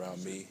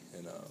 around me,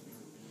 and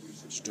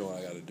just doing what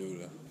I got to do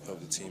to help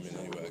the team in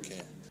any way I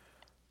can.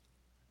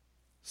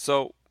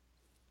 So,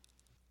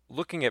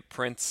 looking at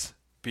Prince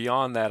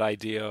beyond that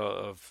idea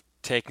of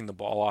taking the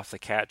ball off the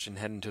catch and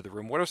heading to the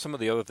rim, what are some of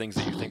the other things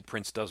that you think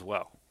Prince does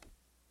well?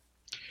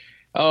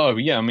 Oh,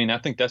 yeah. I mean, I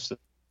think that's the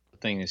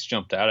thing that's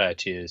jumped out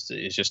at you is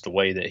just the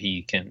way that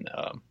he can,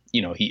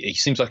 he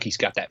seems like he's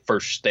got that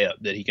first step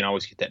that he can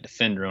always get that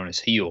defender on his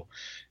heel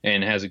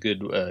and has a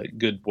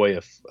good way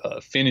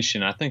of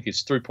finishing. I think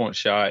his 3-point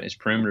shot, his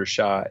perimeter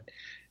shot,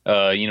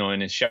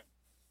 and his shot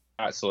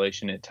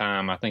isolation at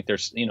time, I think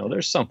there's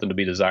something to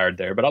be desired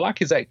there. But I like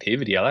his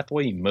activity. I like the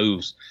way he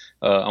moves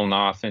on the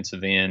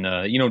offensive end.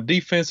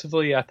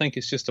 Defensively, I think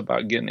it's just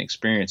about getting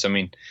experience. I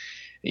mean,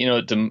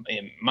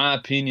 in my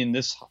opinion,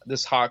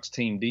 this Hawks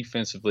team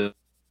defensively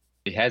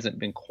hasn't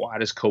been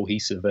quite as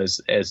cohesive as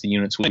the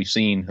units we've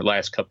seen the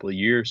last couple of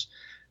years.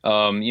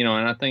 And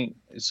I think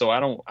so. I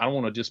don't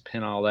want to just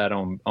pin all that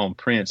on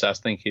Prince. I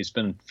think it's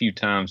been a few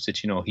times that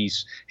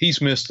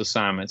he's missed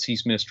assignments,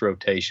 he's missed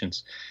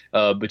rotations.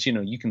 But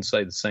you can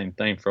say the same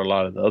thing for a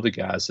lot of the other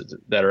guys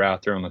that are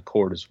out there on the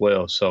court as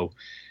well. So,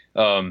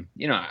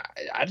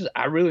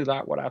 I really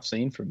like what I've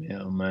seen from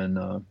him,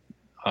 and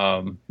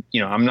I'm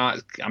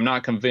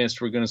not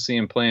convinced we're going to see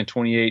him playing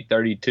 28,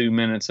 32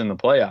 minutes in the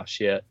playoffs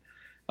yet.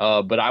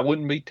 But I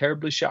wouldn't be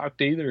terribly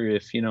shocked either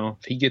if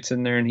he gets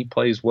in there and he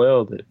plays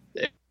well, that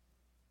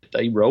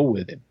they roll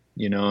with him,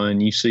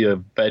 and you see a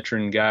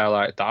veteran guy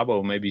like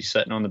Thabo maybe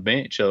sitting on the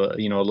bench, a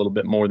little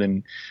bit more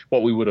than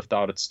what we would have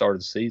thought at the start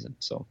of the season.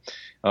 So,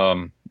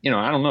 I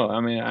don't know. I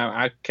mean,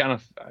 I kind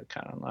of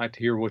like to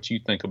hear what you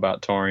think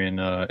about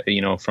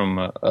Torian, from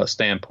a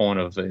standpoint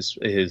of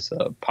his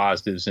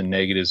positives and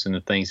negatives and the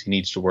things he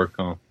needs to work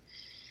on.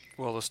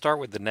 Well, to start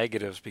with the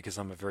negatives, because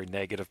I'm a very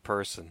negative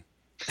person.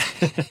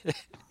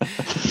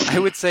 I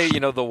would say,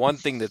 the one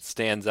thing that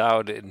stands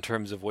out in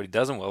terms of what he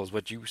doesn't well is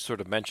what you sort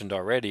of mentioned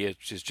already.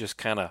 It's just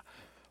kind of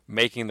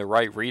making the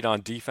right read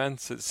on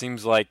defense. It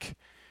seems like,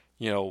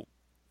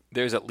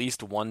 there's at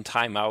least one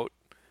timeout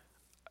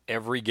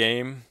every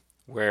game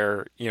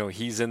where,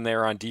 he's in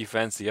there on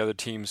defense, the other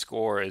team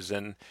scores,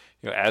 and,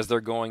 as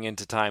they're going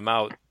into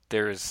timeout,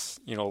 there's,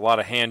 a lot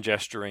of hand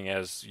gesturing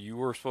as you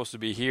were supposed to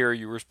be here,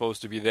 you were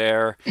supposed to be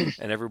there,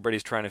 and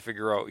everybody's trying to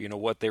figure out,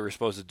 what they were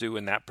supposed to do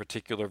in that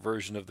particular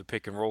version of the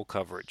pick and roll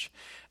coverage.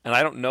 And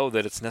I don't know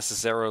that it's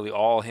necessarily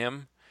all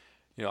him.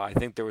 I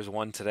think there was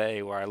one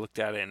today where I looked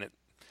at it and it,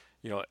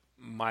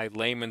 my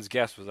layman's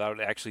guess without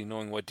actually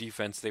knowing what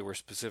defense they were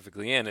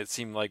specifically in, it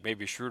seemed like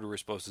maybe Schroeder was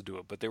supposed to do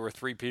it. But there were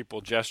three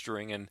people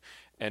gesturing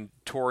and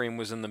Torian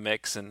was in the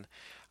mix. And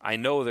I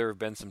know there have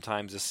been some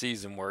times this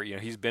season where,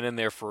 he's been in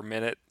there for a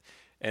minute,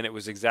 and it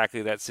was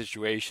exactly that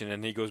situation,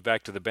 and he goes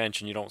back to the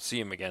bench and you don't see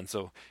him again.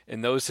 So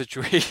in those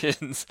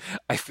situations,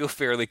 I feel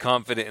fairly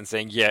confident in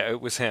saying, yeah, it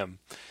was him.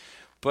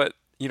 But,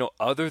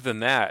 other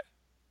than that,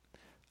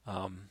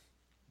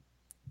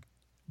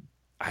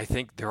 I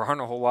think there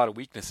aren't a whole lot of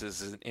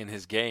weaknesses in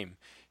his game.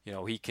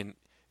 It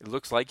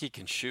looks like he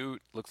can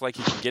shoot, looks like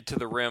he can get to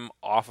the rim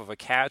off of a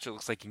catch. It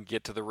looks like he can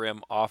get to the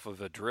rim off of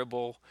a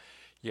dribble.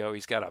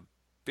 He's got a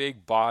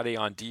big body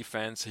on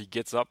defense. He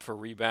gets up for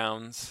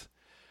rebounds.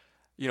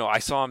 I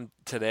saw him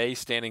today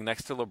standing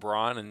next to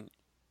LeBron, and,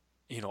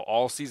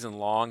 all season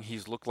long,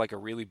 he's looked like a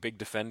really big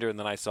defender, and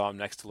then I saw him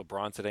next to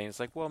LeBron today, and it's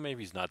like, well,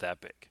 maybe he's not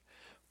that big.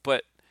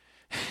 But,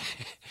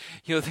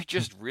 there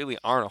just really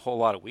aren't a whole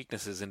lot of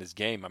weaknesses in his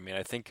game. I mean,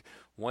 I think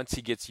once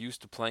he gets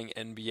used to playing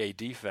NBA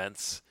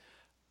defense,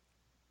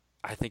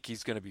 I think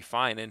he's going to be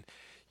fine. And,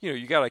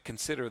 you got to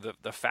consider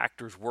the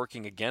factors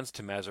working against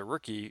him as a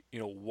rookie.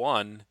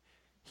 One,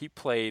 he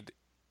played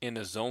in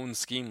a zone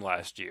scheme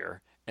last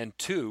year. And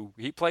two,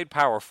 he played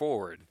power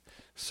forward.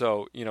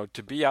 So,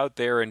 to be out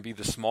there and be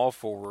the small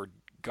forward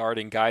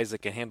guarding guys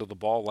that can handle the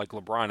ball like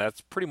LeBron,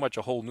 that's pretty much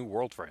a whole new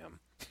world for him.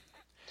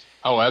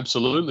 Oh,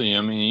 absolutely.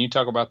 I mean, you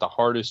talk about the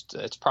hardest.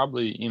 It's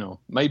probably,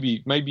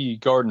 maybe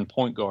guarding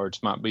point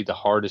guards might be the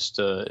hardest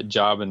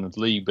job in the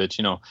league. But,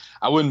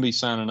 I wouldn't be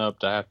signing up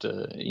to have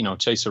to,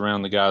 chase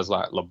around the guys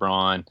like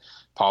LeBron,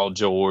 Paul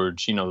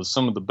George,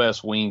 some of the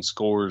best wing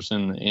scorers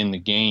in the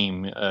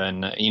game.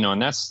 And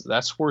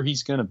that's where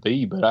he's going to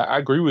be. But I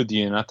agree with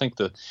you. And I think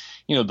the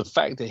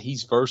fact that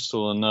he's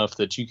versatile enough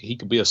that he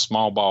could be a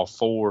small ball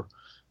four,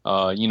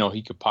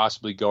 he could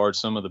possibly guard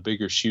some of the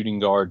bigger shooting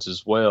guards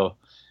as well.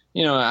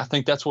 I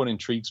think that's what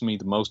intrigues me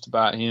the most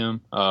about him.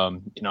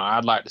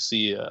 I'd like to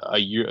see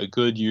a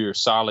good year,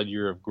 solid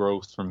year of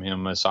growth from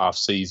him this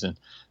offseason.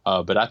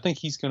 But I think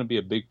he's going to be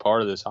a big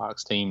part of this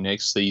Hawks team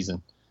next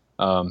season.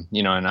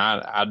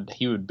 And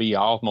he would be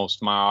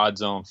almost my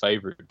odds-on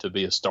favorite to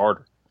be a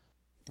starter.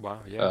 Wow,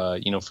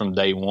 yeah. From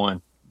day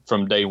one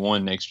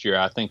next year.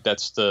 I think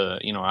that's the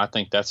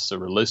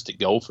realistic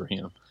goal for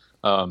him.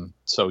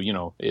 So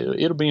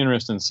it'll be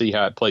interesting to see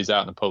how it plays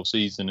out in the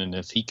postseason, and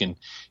if he can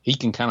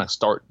kind of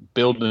start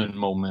building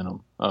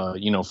momentum,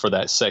 for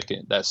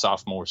that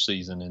sophomore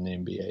season in the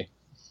NBA.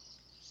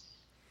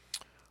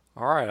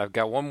 All right, I've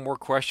got one more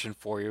question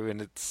for you,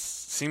 and it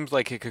seems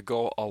like it could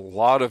go a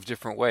lot of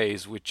different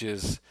ways, which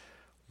is,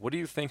 what do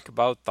you think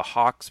about the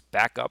Hawks'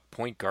 backup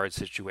point guard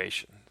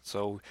situation?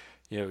 So,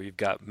 you've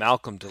got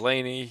Malcolm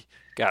Delaney,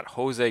 got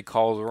Jose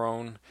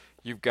Calderon.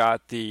 You've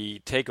got the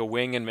take a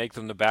wing and make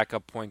them the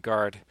backup point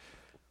guard.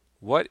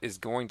 What is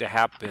going to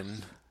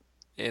happen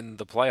in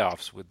the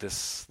playoffs with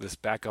this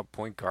backup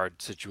point guard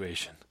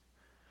situation?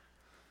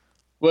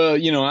 Well,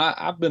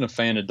 I've been a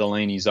fan of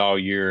Delaney's all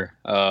year.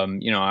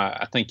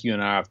 I think you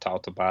and I have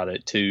talked about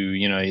it too.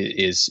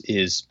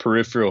 His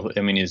peripheral,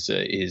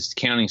 his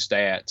counting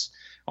stats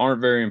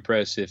aren't very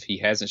impressive. He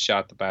hasn't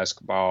shot the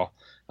basketball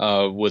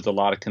with a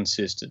lot of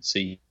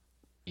consistency.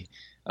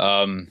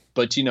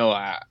 But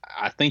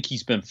I think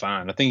he's been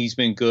fine. I think he's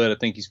been good. I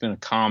think he's been a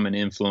common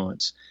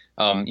influence.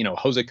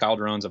 Jose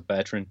Calderon's a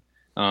veteran.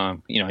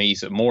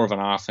 He's more of an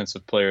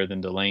offensive player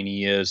than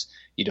Delaney is.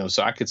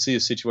 So I could see a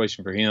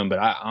situation for him. But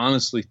I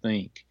honestly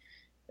think,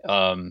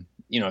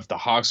 if the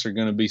Hawks are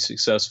going to be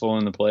successful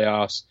in the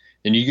playoffs,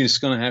 then you're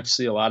just going to have to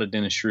see a lot of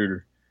Dennis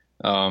Schroeder.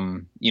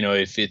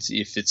 If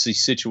it's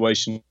these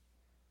situations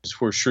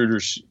where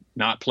Schroeder's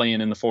not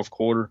playing in the fourth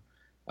quarter.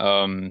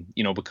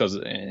 Because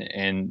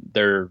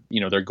they're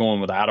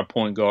going without a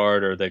point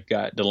guard, or they've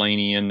got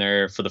Delaney in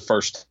there for the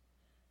first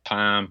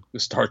time to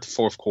start the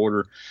fourth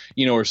quarter,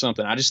 or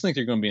something. I just think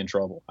they're going to be in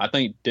trouble. I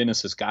think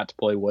Dennis has got to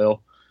play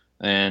well,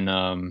 and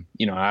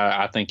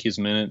I think his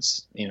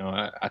minutes,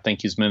 I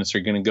think his minutes are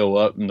going to go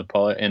up in the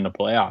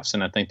playoffs,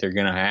 and I think they're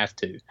going to have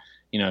to,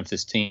 if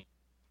this team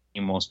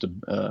wants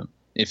to.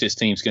 If his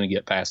team's going to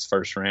get past the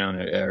first round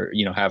or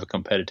have a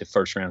competitive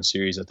first round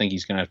series, I think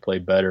he's going to have to play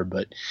better.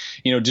 But,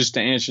 just to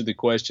answer the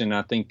question,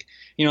 I think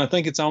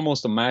it's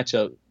almost a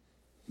matchup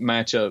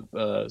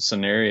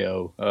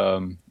scenario.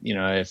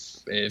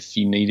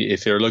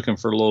 If they're looking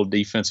for a little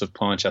defensive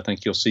punch, I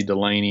think you'll see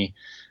Delaney.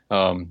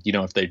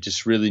 If they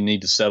just really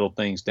need to settle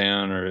things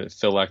down or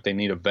feel like they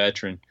need a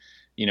veteran,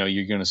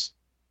 you're going to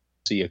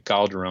see a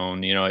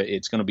Calderon.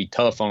 It's going to be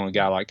tough on a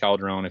guy like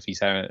Calderon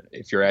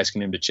if you're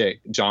asking him to check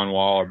John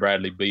Wall or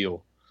Bradley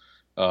Beal.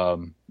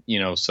 So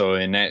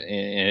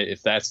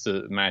if that's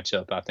the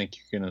matchup, I think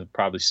you're going to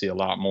probably see a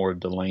lot more of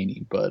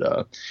Delaney.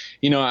 But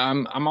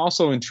I'm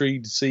also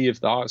intrigued to see if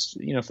the Hawks,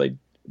 if they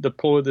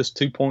deploy this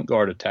 2-point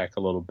guard attack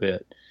a little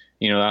bit.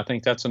 I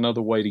think that's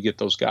another way to get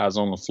those guys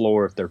on the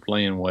floor if they're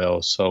playing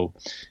well. So,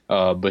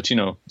 but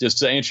just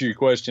to answer your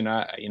question,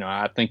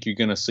 I think you're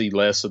going to see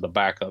less of the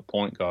backup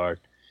point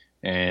guard.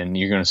 And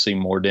you're going to see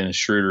more Dennis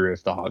Schroeder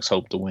if the Hawks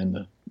hope to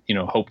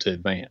hope to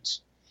advance.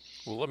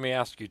 Well, let me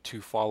ask you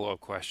 2 follow-up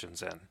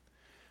questions then.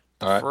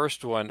 All right.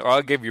 First one, or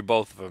I'll give you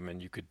both of them,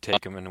 and you could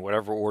take them in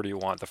whatever order you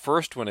want. The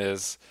first one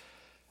is,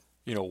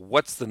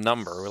 what's the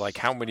number? Like,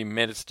 how many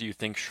minutes do you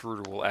think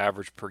Schroeder will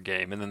average per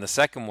game? And then the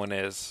second one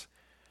is,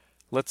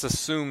 let's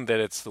assume that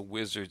it's the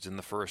Wizards in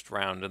the first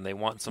round, and they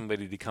want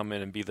somebody to come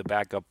in and be the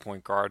backup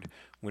point guard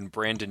when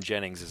Brandon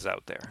Jennings is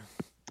out there.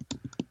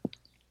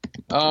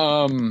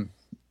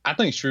 I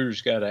think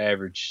Schroeder's got to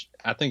average.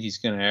 I think he's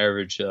going to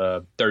average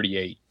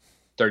 38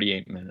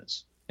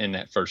 minutes in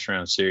that first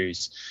round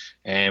series,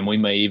 and we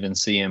may even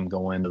see him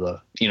go into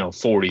the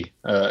 40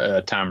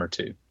 a time or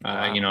two.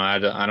 Wow.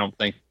 I don't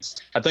think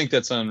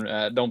that's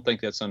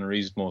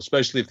unreasonable,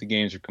 especially if the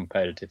games are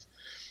competitive.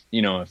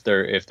 If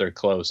they're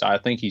close, I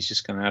think he's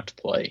just going to have to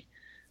play.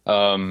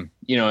 And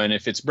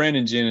if it's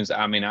Brandon Jennings,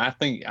 I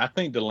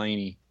think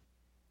Delaney.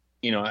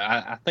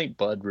 I think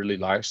Bud really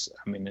likes.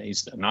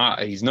 He's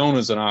known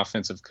as an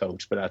offensive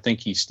coach, but I think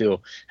he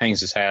still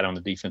hangs his hat on the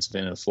defensive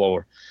end of the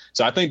floor.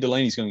 So I think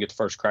Delaney's going to get the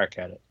first crack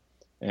at it,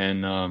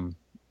 and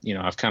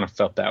I've kind of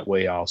felt that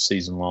way all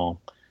season long.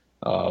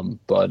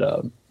 But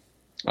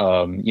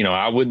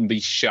I wouldn't be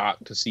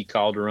shocked to see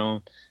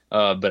Calderon,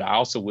 but I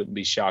also wouldn't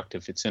be shocked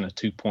if it's in a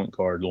 2-point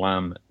guard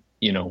alignment.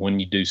 when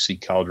you do see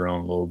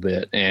Calderon a little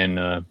bit. And,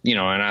 and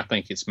I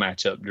think it's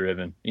matchup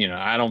driven.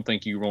 I don't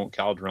think you want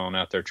Calderon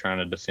out there trying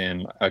to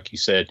defend. Like you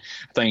said,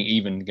 I think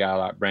even a guy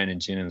like Brandon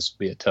Jennings would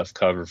be a tough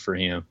cover for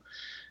him.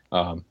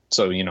 I'm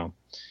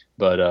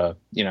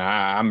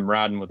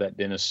riding with that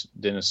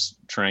Dennis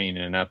train,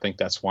 and I think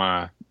that's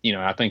why,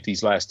 I think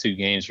these last two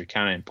games are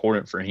kind of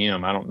important for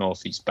him. I don't know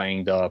if he's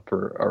banged up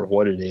or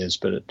what it is,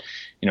 but,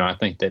 I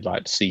think they'd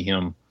like to see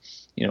him,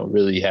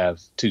 really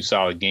have two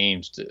solid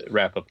games to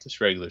wrap up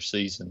this regular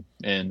season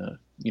and,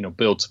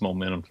 build some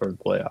momentum for the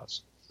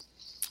playoffs.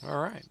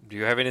 All right. Do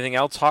you have anything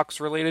else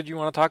Hawks related you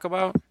want to talk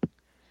about?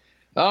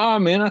 Oh,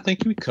 man, I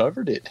think we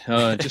covered it.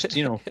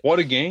 What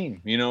a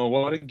game.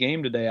 What a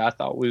game today. I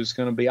thought we was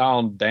going to be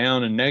all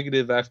down and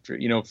negative after,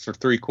 for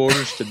 3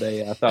 quarters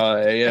today. I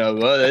thought,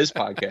 this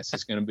podcast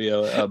is going to be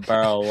a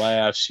barrel of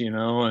laughs,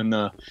 and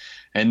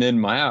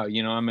then, wow,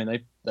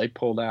 they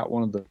pulled out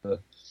one of the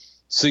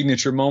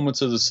signature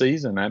moments of the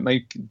season. That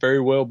may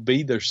very well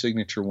be their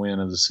signature win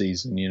of the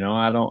season.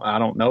 I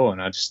don't know. And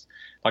I just,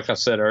 like I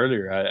said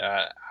earlier,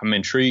 I'm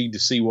intrigued to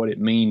see what it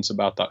means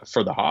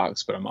for the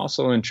Hawks, but I'm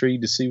also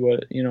intrigued to see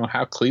what,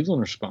 how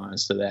Cleveland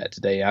responds to that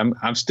today.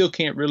 I'm still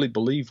can't really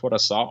believe what I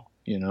saw.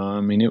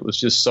 It was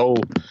just so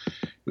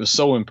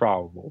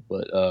improbable,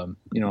 but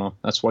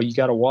that's why you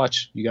got to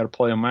watch. You got to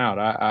play them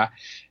out.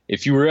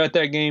 If you were at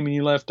that game and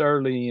you left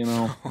early,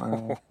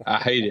 I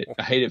hate it.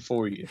 I hate it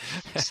for you.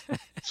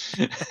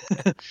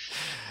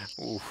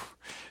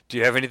 Do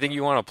you have anything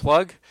you want to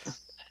plug?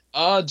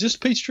 Just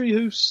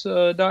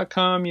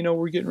PeachtreeHoops.com.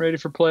 We're getting ready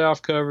for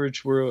playoff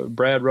coverage.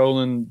 Brad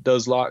Rowland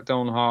does Locked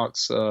On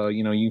Hawks.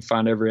 You can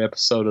find every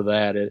episode of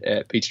that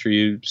at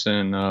Peachtree Hoops.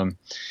 And,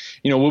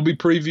 we'll be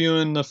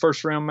previewing the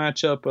first round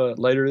matchup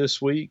later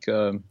this week.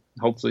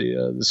 Hopefully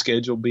the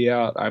schedule will be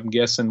out, I'm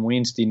guessing,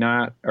 Wednesday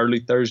night, early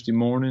Thursday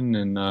morning.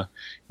 And,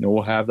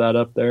 we'll have that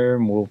up there,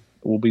 and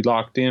we'll be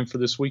locked in for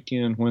this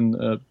weekend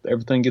when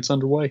everything gets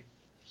underway.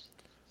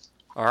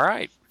 All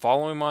right.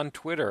 Follow him on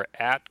Twitter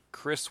at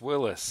Kris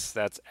Willis.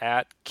 That's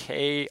at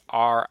KRIS_WILLIS.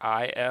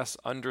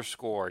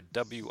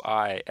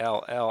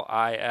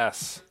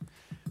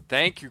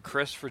 Thank you,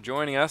 Kris, for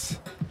joining us.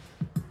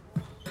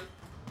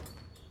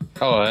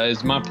 Oh,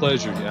 it's my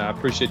pleasure. Yeah, I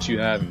appreciate you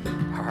having me.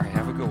 All right.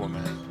 Have a good one,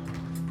 man.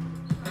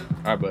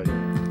 All right, buddy.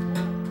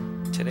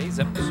 Today's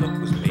episode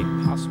was made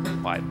possible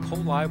by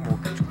Poli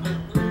Mortgage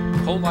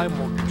Group. Poli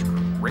Mortgage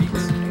Group.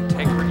 Rates,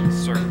 integrity,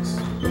 service.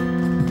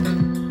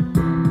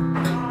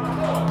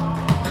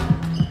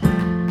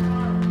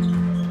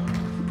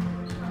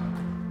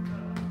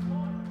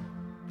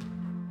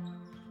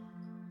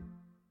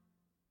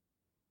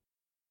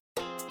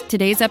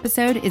 Today's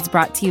episode is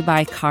brought to you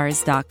by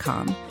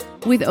Cars.com.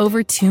 With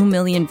over 2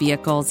 million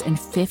vehicles and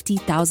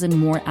 50,000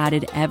 more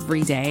added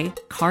every day,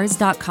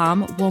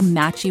 Cars.com will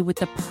match you with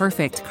the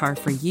perfect car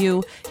for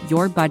you,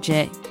 your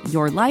budget,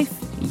 your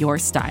life, your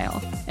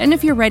style. And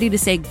if you're ready to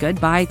say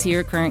goodbye to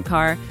your current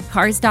car,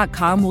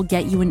 Cars.com will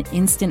get you an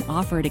instant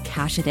offer to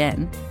cash it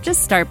in.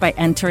 Just start by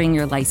entering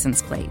your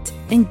license plate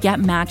and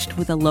get matched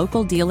with a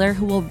local dealer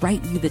who will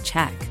write you the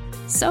check.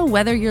 So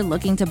whether you're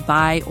looking to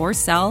buy or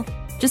sell,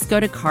 just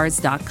go to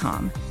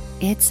Cars.com.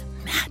 It's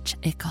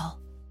magical.